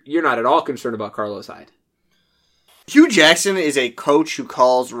you're not at all concerned about Carlos Hyde. Hugh Jackson is a coach who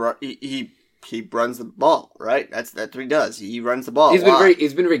calls he runs the ball, right? That's what he does. He runs the ball. He's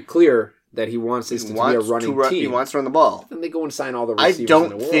been very clear that he wants this to be a running team. He wants to run the ball. Then they go and sign all the receivers. I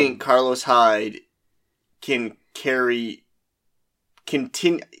don't think Carlos Hyde can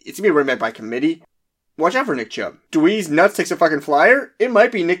continue. It's gonna be a running back by committee. Watch out for Nick Chubb. Dewey's nuts takes a fucking flyer. It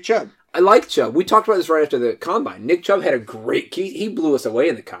might be Nick Chubb. I like Chubb. We talked about this right after the combine. Nick Chubb had a great. He blew us away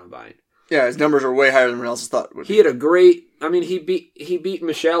in the combine. Yeah, his numbers were way higher than everyone else thought. He had a great. I mean, he beat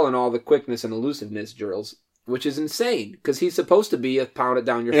Michelle in all the quickness and elusiveness drills, which is insane because he's supposed to be a pound it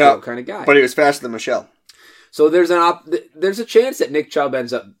down your throat kind of guy. But he was faster than Michelle. So there's a chance that Nick Chubb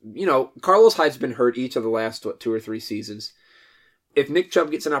ends up. Carlos Hyde's been hurt each of the last 2 or 3 seasons. If Nick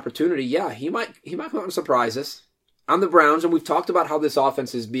Chubb gets an opportunity, yeah, he might come out and surprise us on the Browns. And we've talked about how this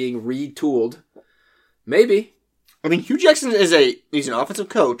offense is being retooled. Maybe. I mean, Hugh Jackson he's an offensive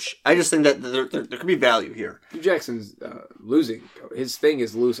coach. I just think that there could be value here. Hugh Jackson's losing. His thing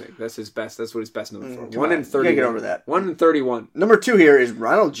is losing. That's his best. That's what he's best known for. 1-31. You gotta get over that. 1-31. Number 2 here is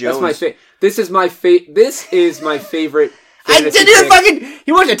Ronald Jones. That's my favorite. This is my favorite. I didn't even fucking.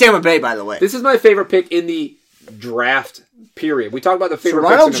 He went to Tampa Bay, by the way. This is my favorite pick in the draft period. We talked about the favorite. So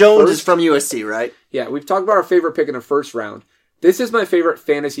Ronald Jones is from USC, right? Yeah, we've talked about our favorite pick in the first round. This is my favorite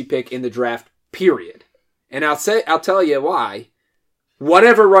fantasy pick in the draft period. And I'll tell you why.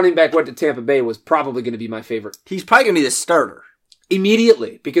 Whatever running back went to Tampa Bay was probably going to be my favorite. He's probably going to be the starter.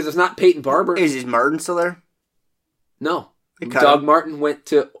 Immediately, because it's not Peyton Barber. Is Martin still there? No. Doug Martin went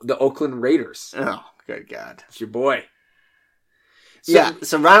to the Oakland Raiders. Oh, good God. It's your boy.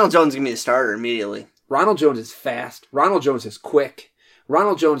 So Ronald Jones is going to be the starter immediately. Ronald Jones is fast. Ronald Jones is quick.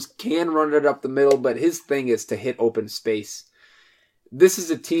 Ronald Jones can run it up the middle, but his thing is to hit open space. This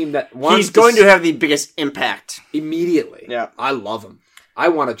is a team that wants He's going to have the biggest impact. Immediately. Yeah. I love him. I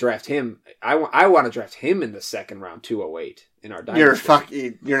want to draft him. I want to draft him in the second round, 208 in our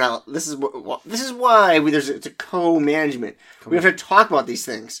dynasty. You're not. This is why it's a co-management. We have to talk about these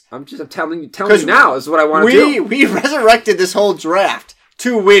things. I'm telling you now is what I want to do. We resurrected this whole draft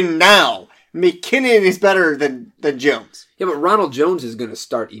to win now. McKinnon is better than Jones. Yeah, but Ronald Jones is going to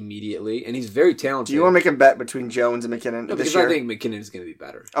start immediately, and he's very talented. Do you want to make a bet between Jones and McKinnon this year? I think McKinnon is going to be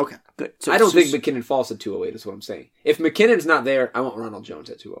better. Okay, good. I don't think McKinnon falls to 208 is what I'm saying. If McKinnon's not there, I want Ronald Jones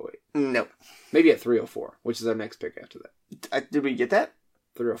at 208. No. Maybe at 304, which is our next pick after that. Did we get that?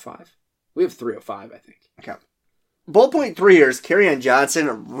 305. We have 305, I think. Okay. Bullet point 3 here is Kerryon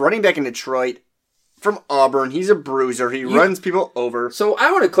Johnson, running back in Detroit from Auburn. He's a bruiser. He runs people over. So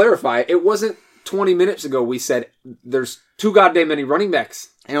I want to clarify. It wasn't 20 minutes ago we said there's too goddamn many running backs.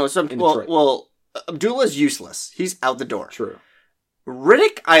 I know. Well, Abdullah's useless. He's out the door. True.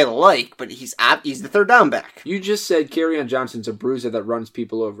 Riddick I like, but he's the third down back. You just said Kerryon Johnson's a bruiser that runs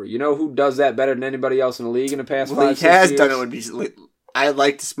people over. You know who does that better than anybody else in the league in the past 5 years? He has done it. I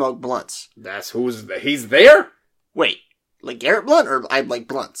like to smoke blunts. He's there? Wait, like Garrett Blunt or I like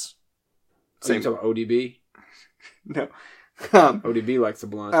blunts? So you talking about ODB? No. ODB likes a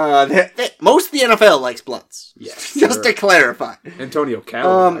blunt. Most of the NFL likes blunts. Yes. Just to clarify. Antonio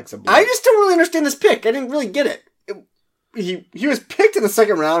Callaway likes a blunt. I just don't really understand this pick. I didn't really get it. He was picked in the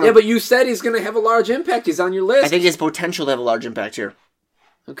second round. Yeah, but you said he's going to have a large impact. He's on your list. I think he has potential to have a large impact here.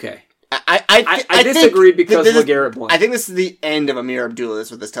 Okay. I disagree because of LeGarrette Blount. I think this is the end of Amir Abdullah. That's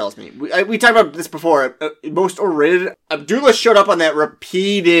what this tells me. We talked about this before. Most overrated. Abdullah showed up on that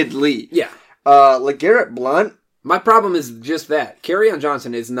repeatedly. Yeah. LeGarrette Blount. My problem is just that. Kerryon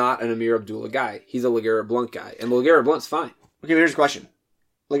Johnson is not an Amir Abdullah guy. He's a LeGarrette Blount guy. And LeGarrette Blount's fine. Okay, here's a question.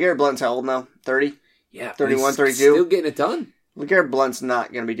 LeGarrette Blount's how old now? 30? Yeah. 31, 32? Still getting it done. LeGarrette Blount's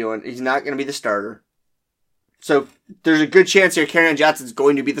not going to be he's not going to be the starter. So there's a good chance here Kerryon Johnson's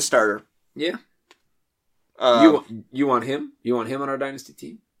going to be the starter. Yeah. You want him? You want him on our dynasty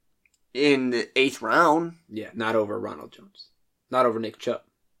team? In the 8th round? Yeah, not over Ronald Jones. Not over Nick Chubb.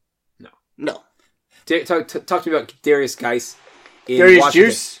 No. Talk to me about Darius Geis. Darius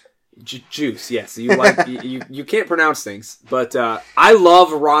Juice? Juice, yes. You like you can't pronounce things, but I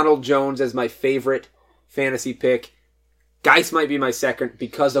love Ronald Jones as my favorite fantasy pick. Geis might be my second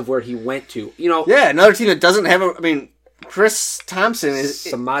because of where he went to. Yeah, another team that doesn't have Chris Thompson is...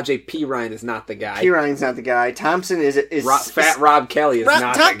 Samaje Perine is not the guy. Perine's not the guy. Thompson is Fat Rob Kelly is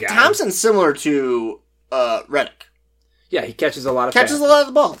not the guy. Thompson's similar to Reddick. Yeah, he catches a lot of Catches a lot of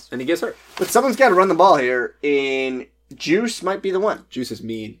the balls. And he gets hurt. But someone's got to run the ball here, and Juice might be the one. Juice is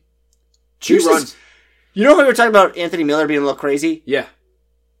mean. Juice runs. You know how we were talking about Anthony Miller being a little crazy? Yeah.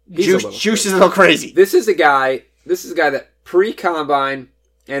 Juice is a little crazy. This is a guy that pre-combine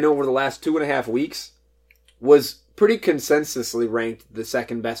and over the last 2.5 weeks was pretty consensusly ranked the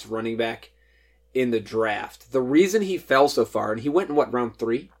second best running back in the draft. The reason he fell so far, and he went in round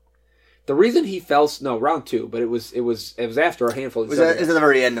 3? The reason he fell, round 2, but it was after a handful of It was at the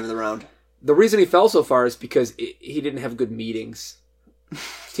very end of the round. The reason he fell so far is because he didn't have good meetings.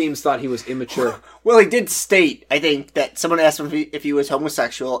 Teams thought he was immature. Well, he did state, I think, that someone asked him if he was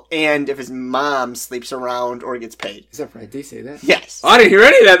homosexual and if his mom sleeps around or gets paid. Is that right? Did he say that? Yes. I didn't hear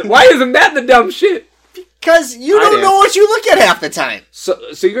any of that. Why isn't that the dumb shit? Because you don't know what you look at half the time. So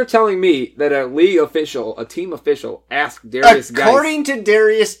you're telling me that a league official, a team official, asked Darius Geis... According to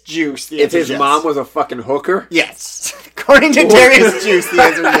Darius Juice, the answer if his mom was a fucking hooker? Yes. According to Darius Juice, the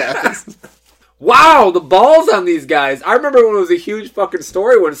answer is yes. Wow, the balls on these guys. I remember when it was a huge fucking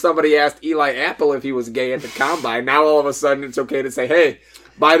story when somebody asked Eli Apple if he was gay at the combine. Now all of a sudden it's okay to say, hey,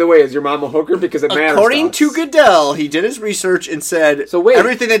 by the way, is your mom a hooker? Because it matters. According to Goodell, he did his research and said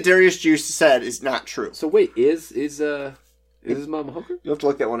everything that Darius Juice said is not true. So wait, is his mom a hooker? You'll have to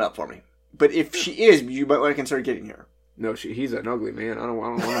look that one up for me. But if she is, you might want to consider getting her. No, he's an ugly man. I don't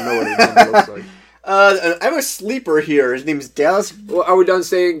want to know what his mom looks like. I have a sleeper here. His name is Dallas. Well, are we done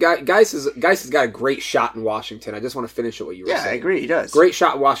saying Geis has got a great shot in Washington? I just want to finish what you were saying. Yeah, I agree. He does. Great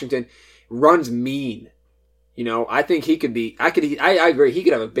shot in Washington. Runs mean. I think he could be. I agree. He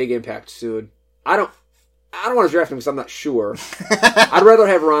could have a big impact soon. I don't want to draft him because I'm not sure. I'd rather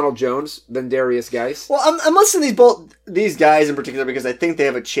have Ronald Jones than Darius Geis. Well, I'm listening to these guys in particular because I think they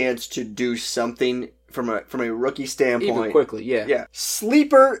have a chance to do something from a rookie standpoint. Even quickly, yeah. Yeah.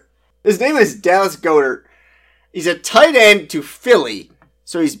 Sleeper. His name is Dallas Goedert. He's a tight end to Philly,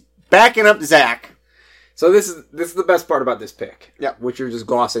 so he's backing up Zach. So this is the best part about this pick. Yeah. Which you're just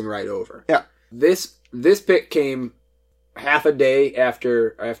glossing right over. Yeah. This pick came half a day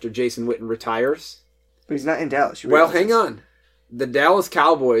after Jason Witten retires. But he's not in Dallas. Well, hang on. The Dallas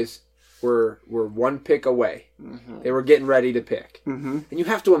Cowboys were one pick away. Mm-hmm. They were getting ready to pick. Mm-hmm. And you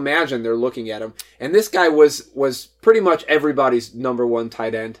have to imagine they're looking at him. And this guy was pretty much everybody's number one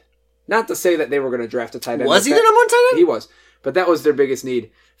tight end. Not to say that they were going to draft a tight end. Was he the number one tight end? He was. But that was their biggest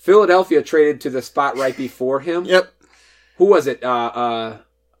need. Philadelphia traded to the spot right before him. Yep. Who was it?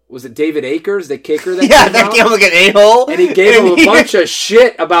 Was it David Akers, the kicker? That gave him like an a-hole. And he gave him a bunch of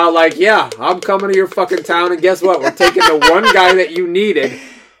shit about I'm coming to your fucking town, and guess what? We're taking the one guy that you needed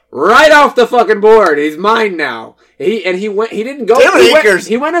right off the fucking board. He's mine now. He didn't go. David Akers.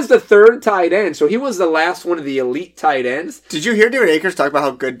 He went as the third tight end, so he was the last one of the elite tight ends. Did you hear David Akers talk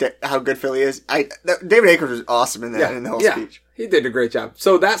about how good Philly is? David Akers was awesome in that in the whole speech. He did a great job.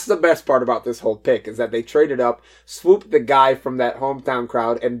 So that's the best part about this whole pick is that they traded up, swooped the guy from that hometown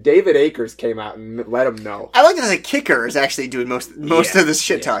crowd, and David Akers came out and let him know. I like that the kicker is actually doing most of this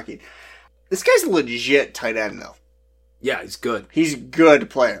shit talking. This guy's a legit tight end though. Yeah, he's good. He's a good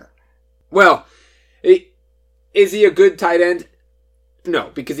player. Well, is he a good tight end? No,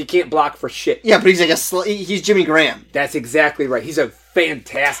 because he can't block for shit. Yeah, but he's he's Jimmy Graham. That's exactly right. He's a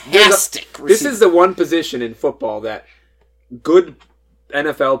fantastic receiver. This is the one position in football that good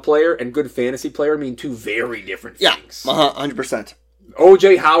NFL player and good fantasy player mean two very different things. Yeah, 100%.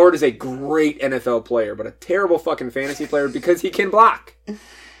 O.J. Howard is a great NFL player, but a terrible fucking fantasy player because he can block.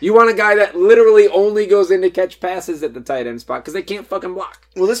 You want a guy that literally only goes in to catch passes at the tight end spot because they can't fucking block.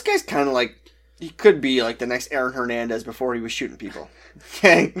 Well, this guy's kind of like, he could be like the next Aaron Hernandez before he was shooting people.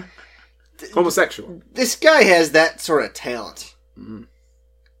 Okay? Homosexual. This guy has that sort of talent. Mm-hmm.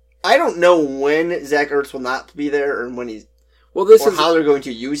 I don't know when Zach Ertz will not be there or when he's... how they're going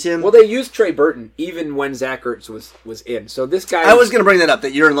to use him. Well, they used Trey Burton even when Zach Ertz was in. So this guy... I was going to bring that up,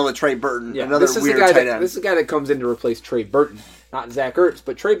 that you're in love with Trey Burton. Yeah, another weird tight end. This is the guy that comes in to replace Trey Burton. Not Zach Ertz,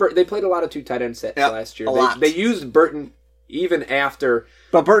 but Trey Burton. They played a lot of two tight end sets last year. A lot. They used Burton even after...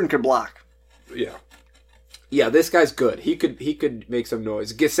 But Burton could block. Yeah. Yeah, this guy's good. He could make some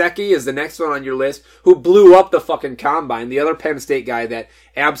noise. Gesicki is the next one on your list, who blew up the fucking combine. The other Penn State guy that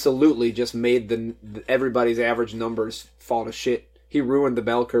absolutely just made everybody's average numbers fall to shit. He ruined the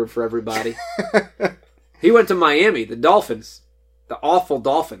bell curve for everybody. He went to Miami, the Dolphins. The awful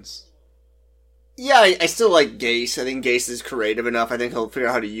Dolphins. Yeah, I still like Gase. I think Gase is creative enough. I think he'll figure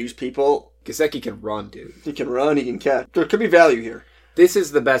out how to use people. Gesicki can run, dude. He can run, he can catch. There could be value here. This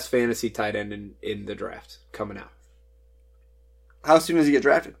is the best fantasy tight end in the draft coming out. How soon does he get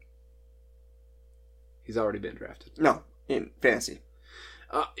drafted? He's already been drafted. No, in fantasy.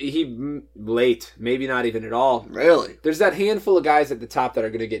 Late. Maybe not even at all. Really? There's that handful of guys at the top that are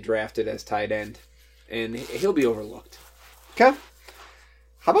going to get drafted as tight end, and he'll be overlooked. Okay.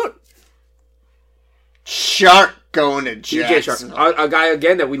 How about Shark going to Jackson? DJ Shark. A guy,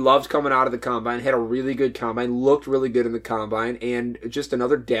 again, that we loved coming out of the combine, had a really good combine, looked really good in the combine, and just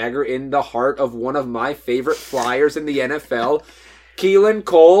another dagger in the heart of one of my favorite flyers in the NFL, Keelan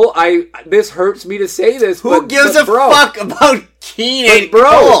Cole. This hurts me to say this, Who gives a fuck about Keelan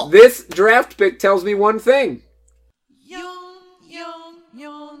Cole? This draft pick tells me one thing.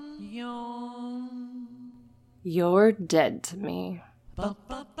 You're dead to me.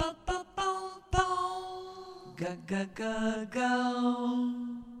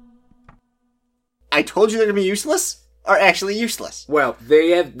 I told you they're going to be useless? Or actually useless? Well,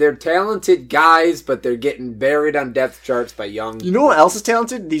 they're talented guys, but they're getting buried on depth charts by young. You know what else is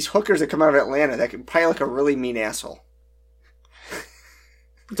talented? These hookers that come out of Atlanta that can probably look a really mean asshole.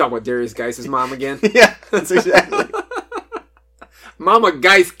 You talking about Darius Geis's mom again? Yeah, that's exactly. Mama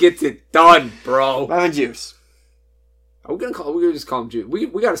Geis gets it done, bro. Mama Juice. We're gonna just call him Juice. We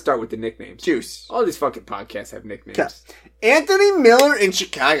got to start with the nicknames. Juice. All these fucking podcasts have nicknames. Okay. Anthony Miller in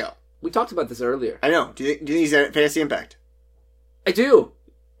Chicago. We talked about this earlier. I know. Do you think he's at fantasy impact? I do.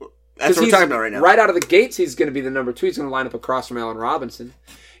 That's what we're talking about right now. Right out of the gates, he's going to be the number 2. He's going to line up across from Allen Robinson.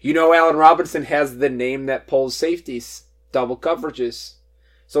 You know, Allen Robinson has the name that pulls safeties, double coverages.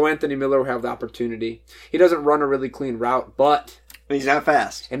 So Anthony Miller will have the opportunity. He doesn't run a really clean route, but he's not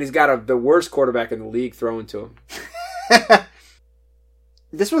fast. And he's got the worst quarterback in the league throwing to him.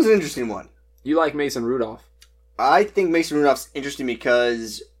 This one's an interesting one. You like Mason Rudolph. I think Mason Rudolph's interesting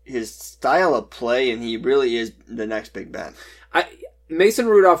because his style of play, and he really is the next Big Ben. Mason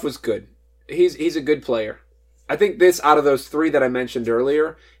Rudolph was good. He's a good player. I think this, out of those 3 that I mentioned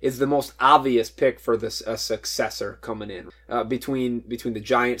earlier, is the most obvious pick for a successor coming in. Between the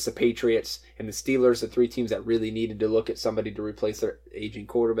Giants, the Patriots, and the Steelers, the 3 teams that really needed to look at somebody to replace their aging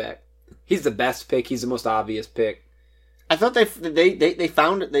quarterback. He's the best pick. He's the most obvious pick. I thought they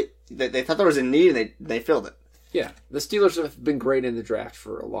found it. They thought there was a need, and they filled it. Yeah, the Steelers have been great in the draft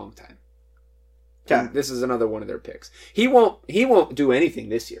for a long time. Yeah. This is another one of their picks. He won't do anything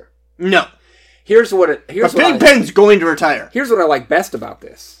this year. No. But Big Ben's going to retire. Here's what I like best about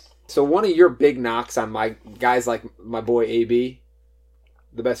this. So one of your big knocks on my guys like my boy AB,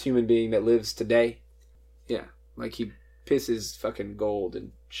 the best human being that lives today. Yeah, like he pisses fucking gold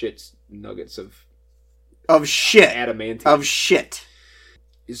and shits nuggets of shit. Adamantium. Of shit.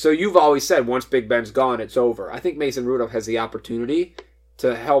 So you've always said once Big Ben's gone, it's over. I think Mason Rudolph has the opportunity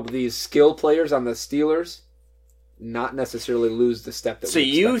to help these skill players on the Steelers not necessarily lose the step that So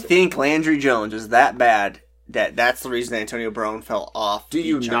you think Landry Jones is that bad that's the reason Antonio Brown fell off? Do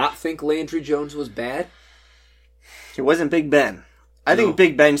you not think Landry Jones was bad? He wasn't Big Ben. I think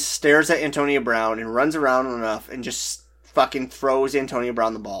Big Ben stares at Antonio Brown and runs around enough and just fucking throws Antonio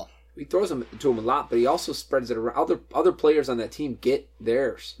Brown the ball. He throws him to him a lot, but he also spreads it around. Other players on that team get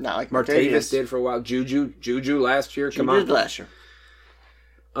theirs. Not like Martavis did for a while. Juju last year. Come on. Last year.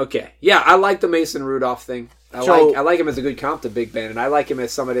 Okay. Yeah, I like the Mason Rudolph thing. I like him as a good comp to Big Ben, and I like him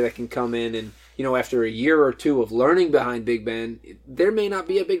as somebody that can come in and, after a year or 2 of learning behind Big Ben, there may not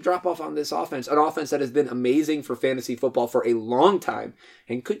be a big drop-off on this offense. An offense that has been amazing for fantasy football for a long time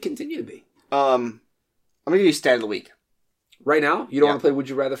and could continue to be. I'm going to give you stat of the week. Right now? You don't want to play Would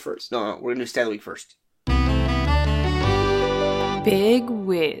You Rather first? No, we're going to do stat of the week first. Big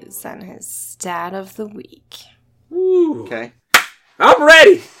Wiz on his stat of the week. Woo. Okay. I'm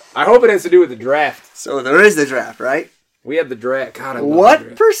ready. I hope it has to do with the draft. So there is the draft, right? We have the draft. God, I love what the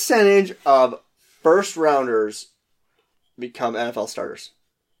draft. percentage of first rounders become NFL starters?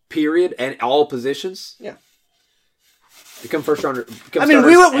 Period, and all positions? Yeah. Become first rounder.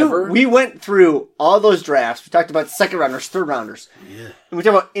 We went through all those drafts. We talked about second rounders, third rounders. Yeah. And we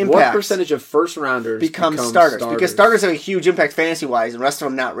talked about impact. What percentage of first rounders become starters? Because starters have a huge impact fantasy wise, and the rest of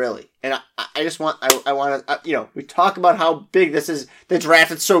them not really. And I just want to we talk about how big this is. The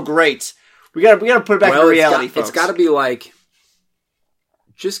draft is so great. We got to put it back in reality, folks. It's got to be like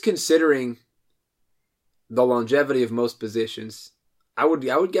just considering the longevity of most positions, I would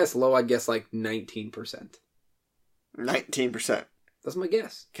guess low. I'd guess like 19%. 19%. That's my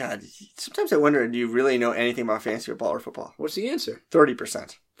guess. God, sometimes I wonder, do you really know anything about fantasy football or football? What's the answer?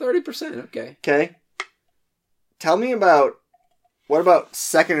 30%. 30%. Okay. Okay. Tell me what about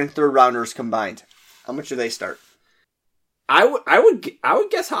second and third rounders combined? How much do they start? I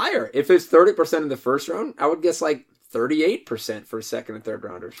would guess higher. If it's 30% in the first round, I would guess like 38% for second and third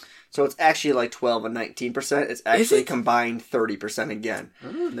rounders. So it's actually like 12 and 19%. It's actually combined 30% again.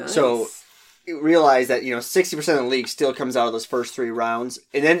 Oh, nice. So you realize that 60% of the league still comes out of those first 3 rounds,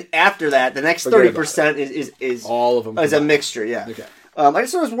 and then after that, the next 30% is all of them is a mixture. Yeah. Okay. I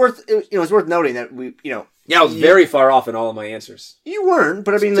just thought it was worth noting that we. Yeah, I was very far off in all of my answers. You weren't,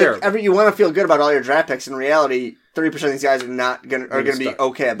 but I mean, you want to feel good about all your draft picks. In reality, 30% of these guys are going to be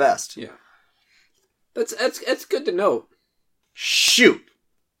okay at best. Yeah, that's good to know. Shoot,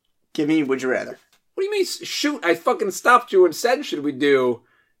 give me would you rather? What do you mean shoot? I fucking stopped you and said, should we do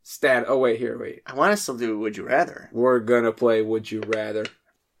stat? Oh wait. I want to still do would you rather. We're gonna play would you rather. Do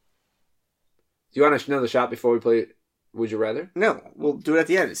you want another shot before we play would you rather? No, we'll do it at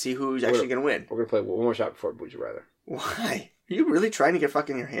the end and see who's actually going to win. We're going to play one more shot before would you rather. Why? Are you really trying to get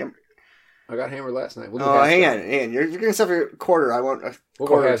fucking your hammer? I got hammered last night. We'll hang on. You're going to suffer a quarter. I want a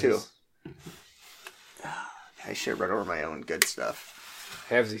quarter or two. I should run over my own good stuff.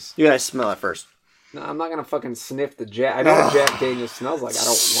 Halvesies. You got to smell it first. No, I'm not going to fucking sniff the Jack. I know what Jack Daniels smells like. I don't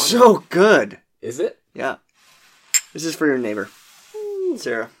want it. So good. Is it? Yeah. This is for your neighbor.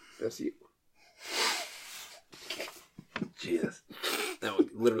 Sarah. That's you. Jesus. That one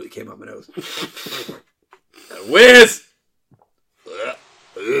literally came out my nose. Whiz!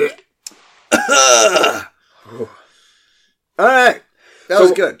 Alright. That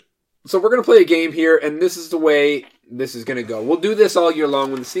was good. So we're going to play a game here, and this is the way this is going to go. We'll do this all year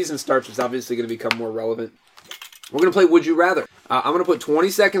long. When the season starts, it's obviously going to become more relevant. We're going to play Would You Rather. I'm going to put 20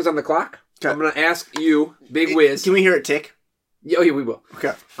 seconds on the clock. Okay. I'm going to ask you, Big Wiz. Can we hear it tick? Oh, yeah, we will.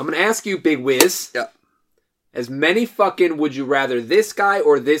 Okay. I'm going to ask you, Big Wiz. Yeah. As many fucking would you rather this guy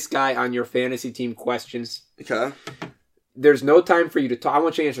or this guy on your fantasy team questions. Okay. There's no time for you to talk. I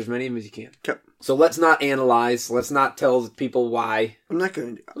want you to answer as many of them as you can. Okay. So let's not analyze. Let's not tell people why. I'm not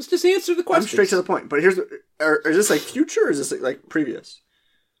going to. Let's just answer the questions. I'm straight to the point. But is this like future or is this like previous?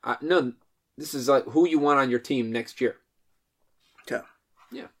 No, this is like who you want on your team next year. Okay.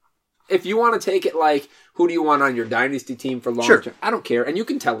 Yeah. If you want to take it like, who do you want on your dynasty team for long term? I don't care. And you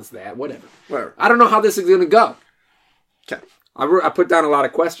can tell us that. Whatever. I don't know how this is going to go. Okay. I put down a lot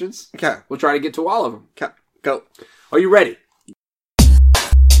of questions. Okay. We'll try to get to all of them. Okay. Go. Are you ready?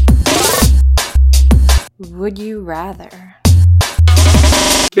 Would you rather?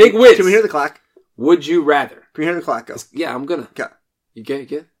 Big Wiz. Can we hear the clock? Would you rather? Can we hear the clock go? Yeah, I'm going to. Okay. You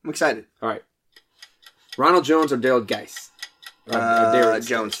get? I'm excited. All right. Ronald Jones or Dale Geis?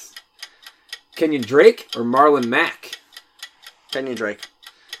 Jones. Kenyon Drake or Marlon Mack? Kenyon Drake.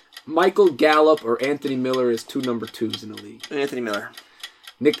 Michael Gallup or Anthony Miller as 2 number 2s in the league? Anthony Miller.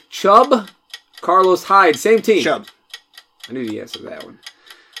 Nick Chubb, Carlos Hyde, same team. Chubb. I knew the answer to that one.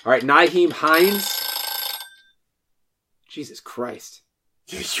 All right, Nyheim Hines. Jesus Christ.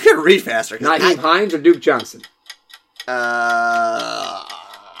 You gotta read faster. Nyheim Hines or Duke Johnson?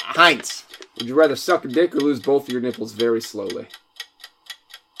 Hines. Would you rather suck a dick or lose both of your nipples very slowly?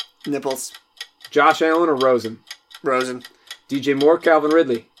 Nipples. Josh Allen or Rosen? Rosen. DJ Moore, Calvin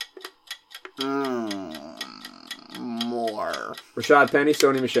Ridley? Moore. Rashad Penny,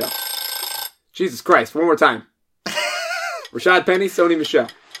 Sony Michel? Jesus Christ, one more time. Rashad Penny, Sony Michel?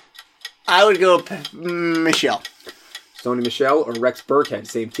 I would go Michelle. Sony Michel or Rex Burkhead,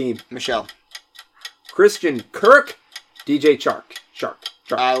 same team? Michelle. Christian Kirk, DJ Chark. Shark.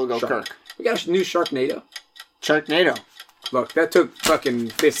 I will go Kirk. We got a new Sharknado. Sharknado. Look, that took fucking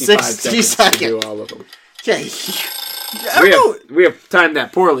 55 seconds to do all of them. Okay. We have timed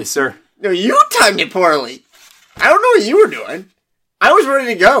that poorly, sir. No, you timed it poorly. I don't know what you were doing. I was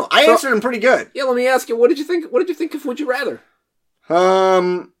ready to go. I answered them pretty good. Yeah, let me ask you, what did you think of Would You Rather?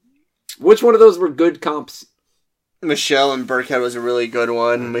 Which one of those were good comps? Michelle and Burkhead was a really good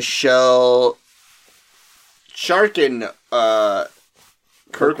one. Michelle, Shark and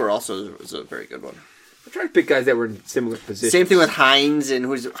Kirk were also was a very good one. I'm trying to pick guys that were in similar positions. Same thing with Hines and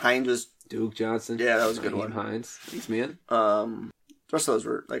Hines was Duke Johnson. Yeah, that was a good one. Hines, thanks man. The rest of those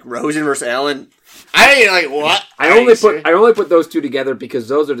were like Rosen versus Allen. I ain't like what? I only put those two together because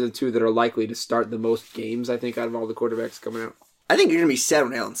those are the two that are likely to start the most games. I think out of all the quarterbacks coming out. I think you're gonna be sad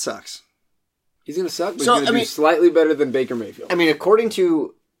when Allen sucks. He's gonna suck, but he's gonna do slightly better than Baker Mayfield. I mean, according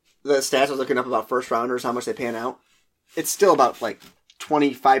to the stats I was looking up about first rounders, how much they pan out, it's still about like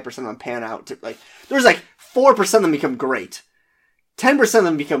 25% of them pan out. There's like 4% of them become great. 10% of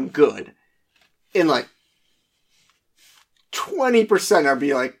them become good. And like 20% are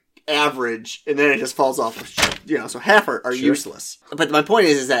be like average, and then it just falls off. So half are useless. But my point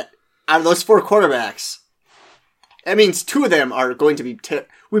is that out of those 4 quarterbacks, that means 2 of them are going to be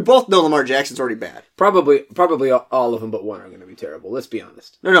we both know Lamar Jackson's already bad. Probably all of them but one are going to be terrible. Let's be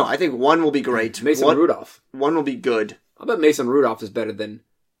honest. No, I think one will be great. Mason Rudolph. One will be good. I bet Mason Rudolph is better than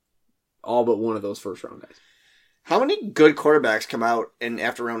all but one of those first-round guys. How many good quarterbacks come out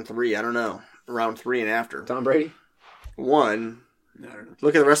after round 3? I don't know. Round 3 and after. Tom Brady? 1. I don't know.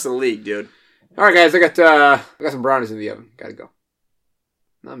 Look at the rest of the league, dude. All right, guys. I got some brownies in the oven. Got to go.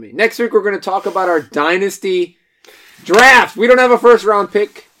 Not me. Next week, we're going to talk about our dynasty draft. We don't have a first-round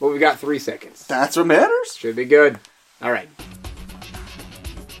pick, but we've got 3 seconds. That's what matters. Should be good. All right.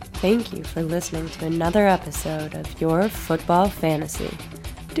 Thank you for listening to another episode of Your Football Fantasy.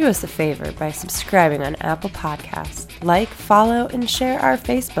 Do us a favor by subscribing on Apple Podcasts, like, follow, and share our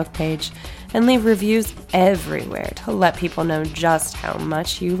Facebook page, and leave reviews everywhere to let people know just how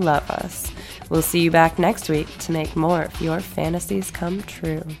much you love us. We'll see you back next week to make more of your fantasies come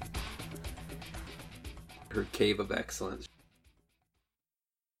true. Her cave of excellence.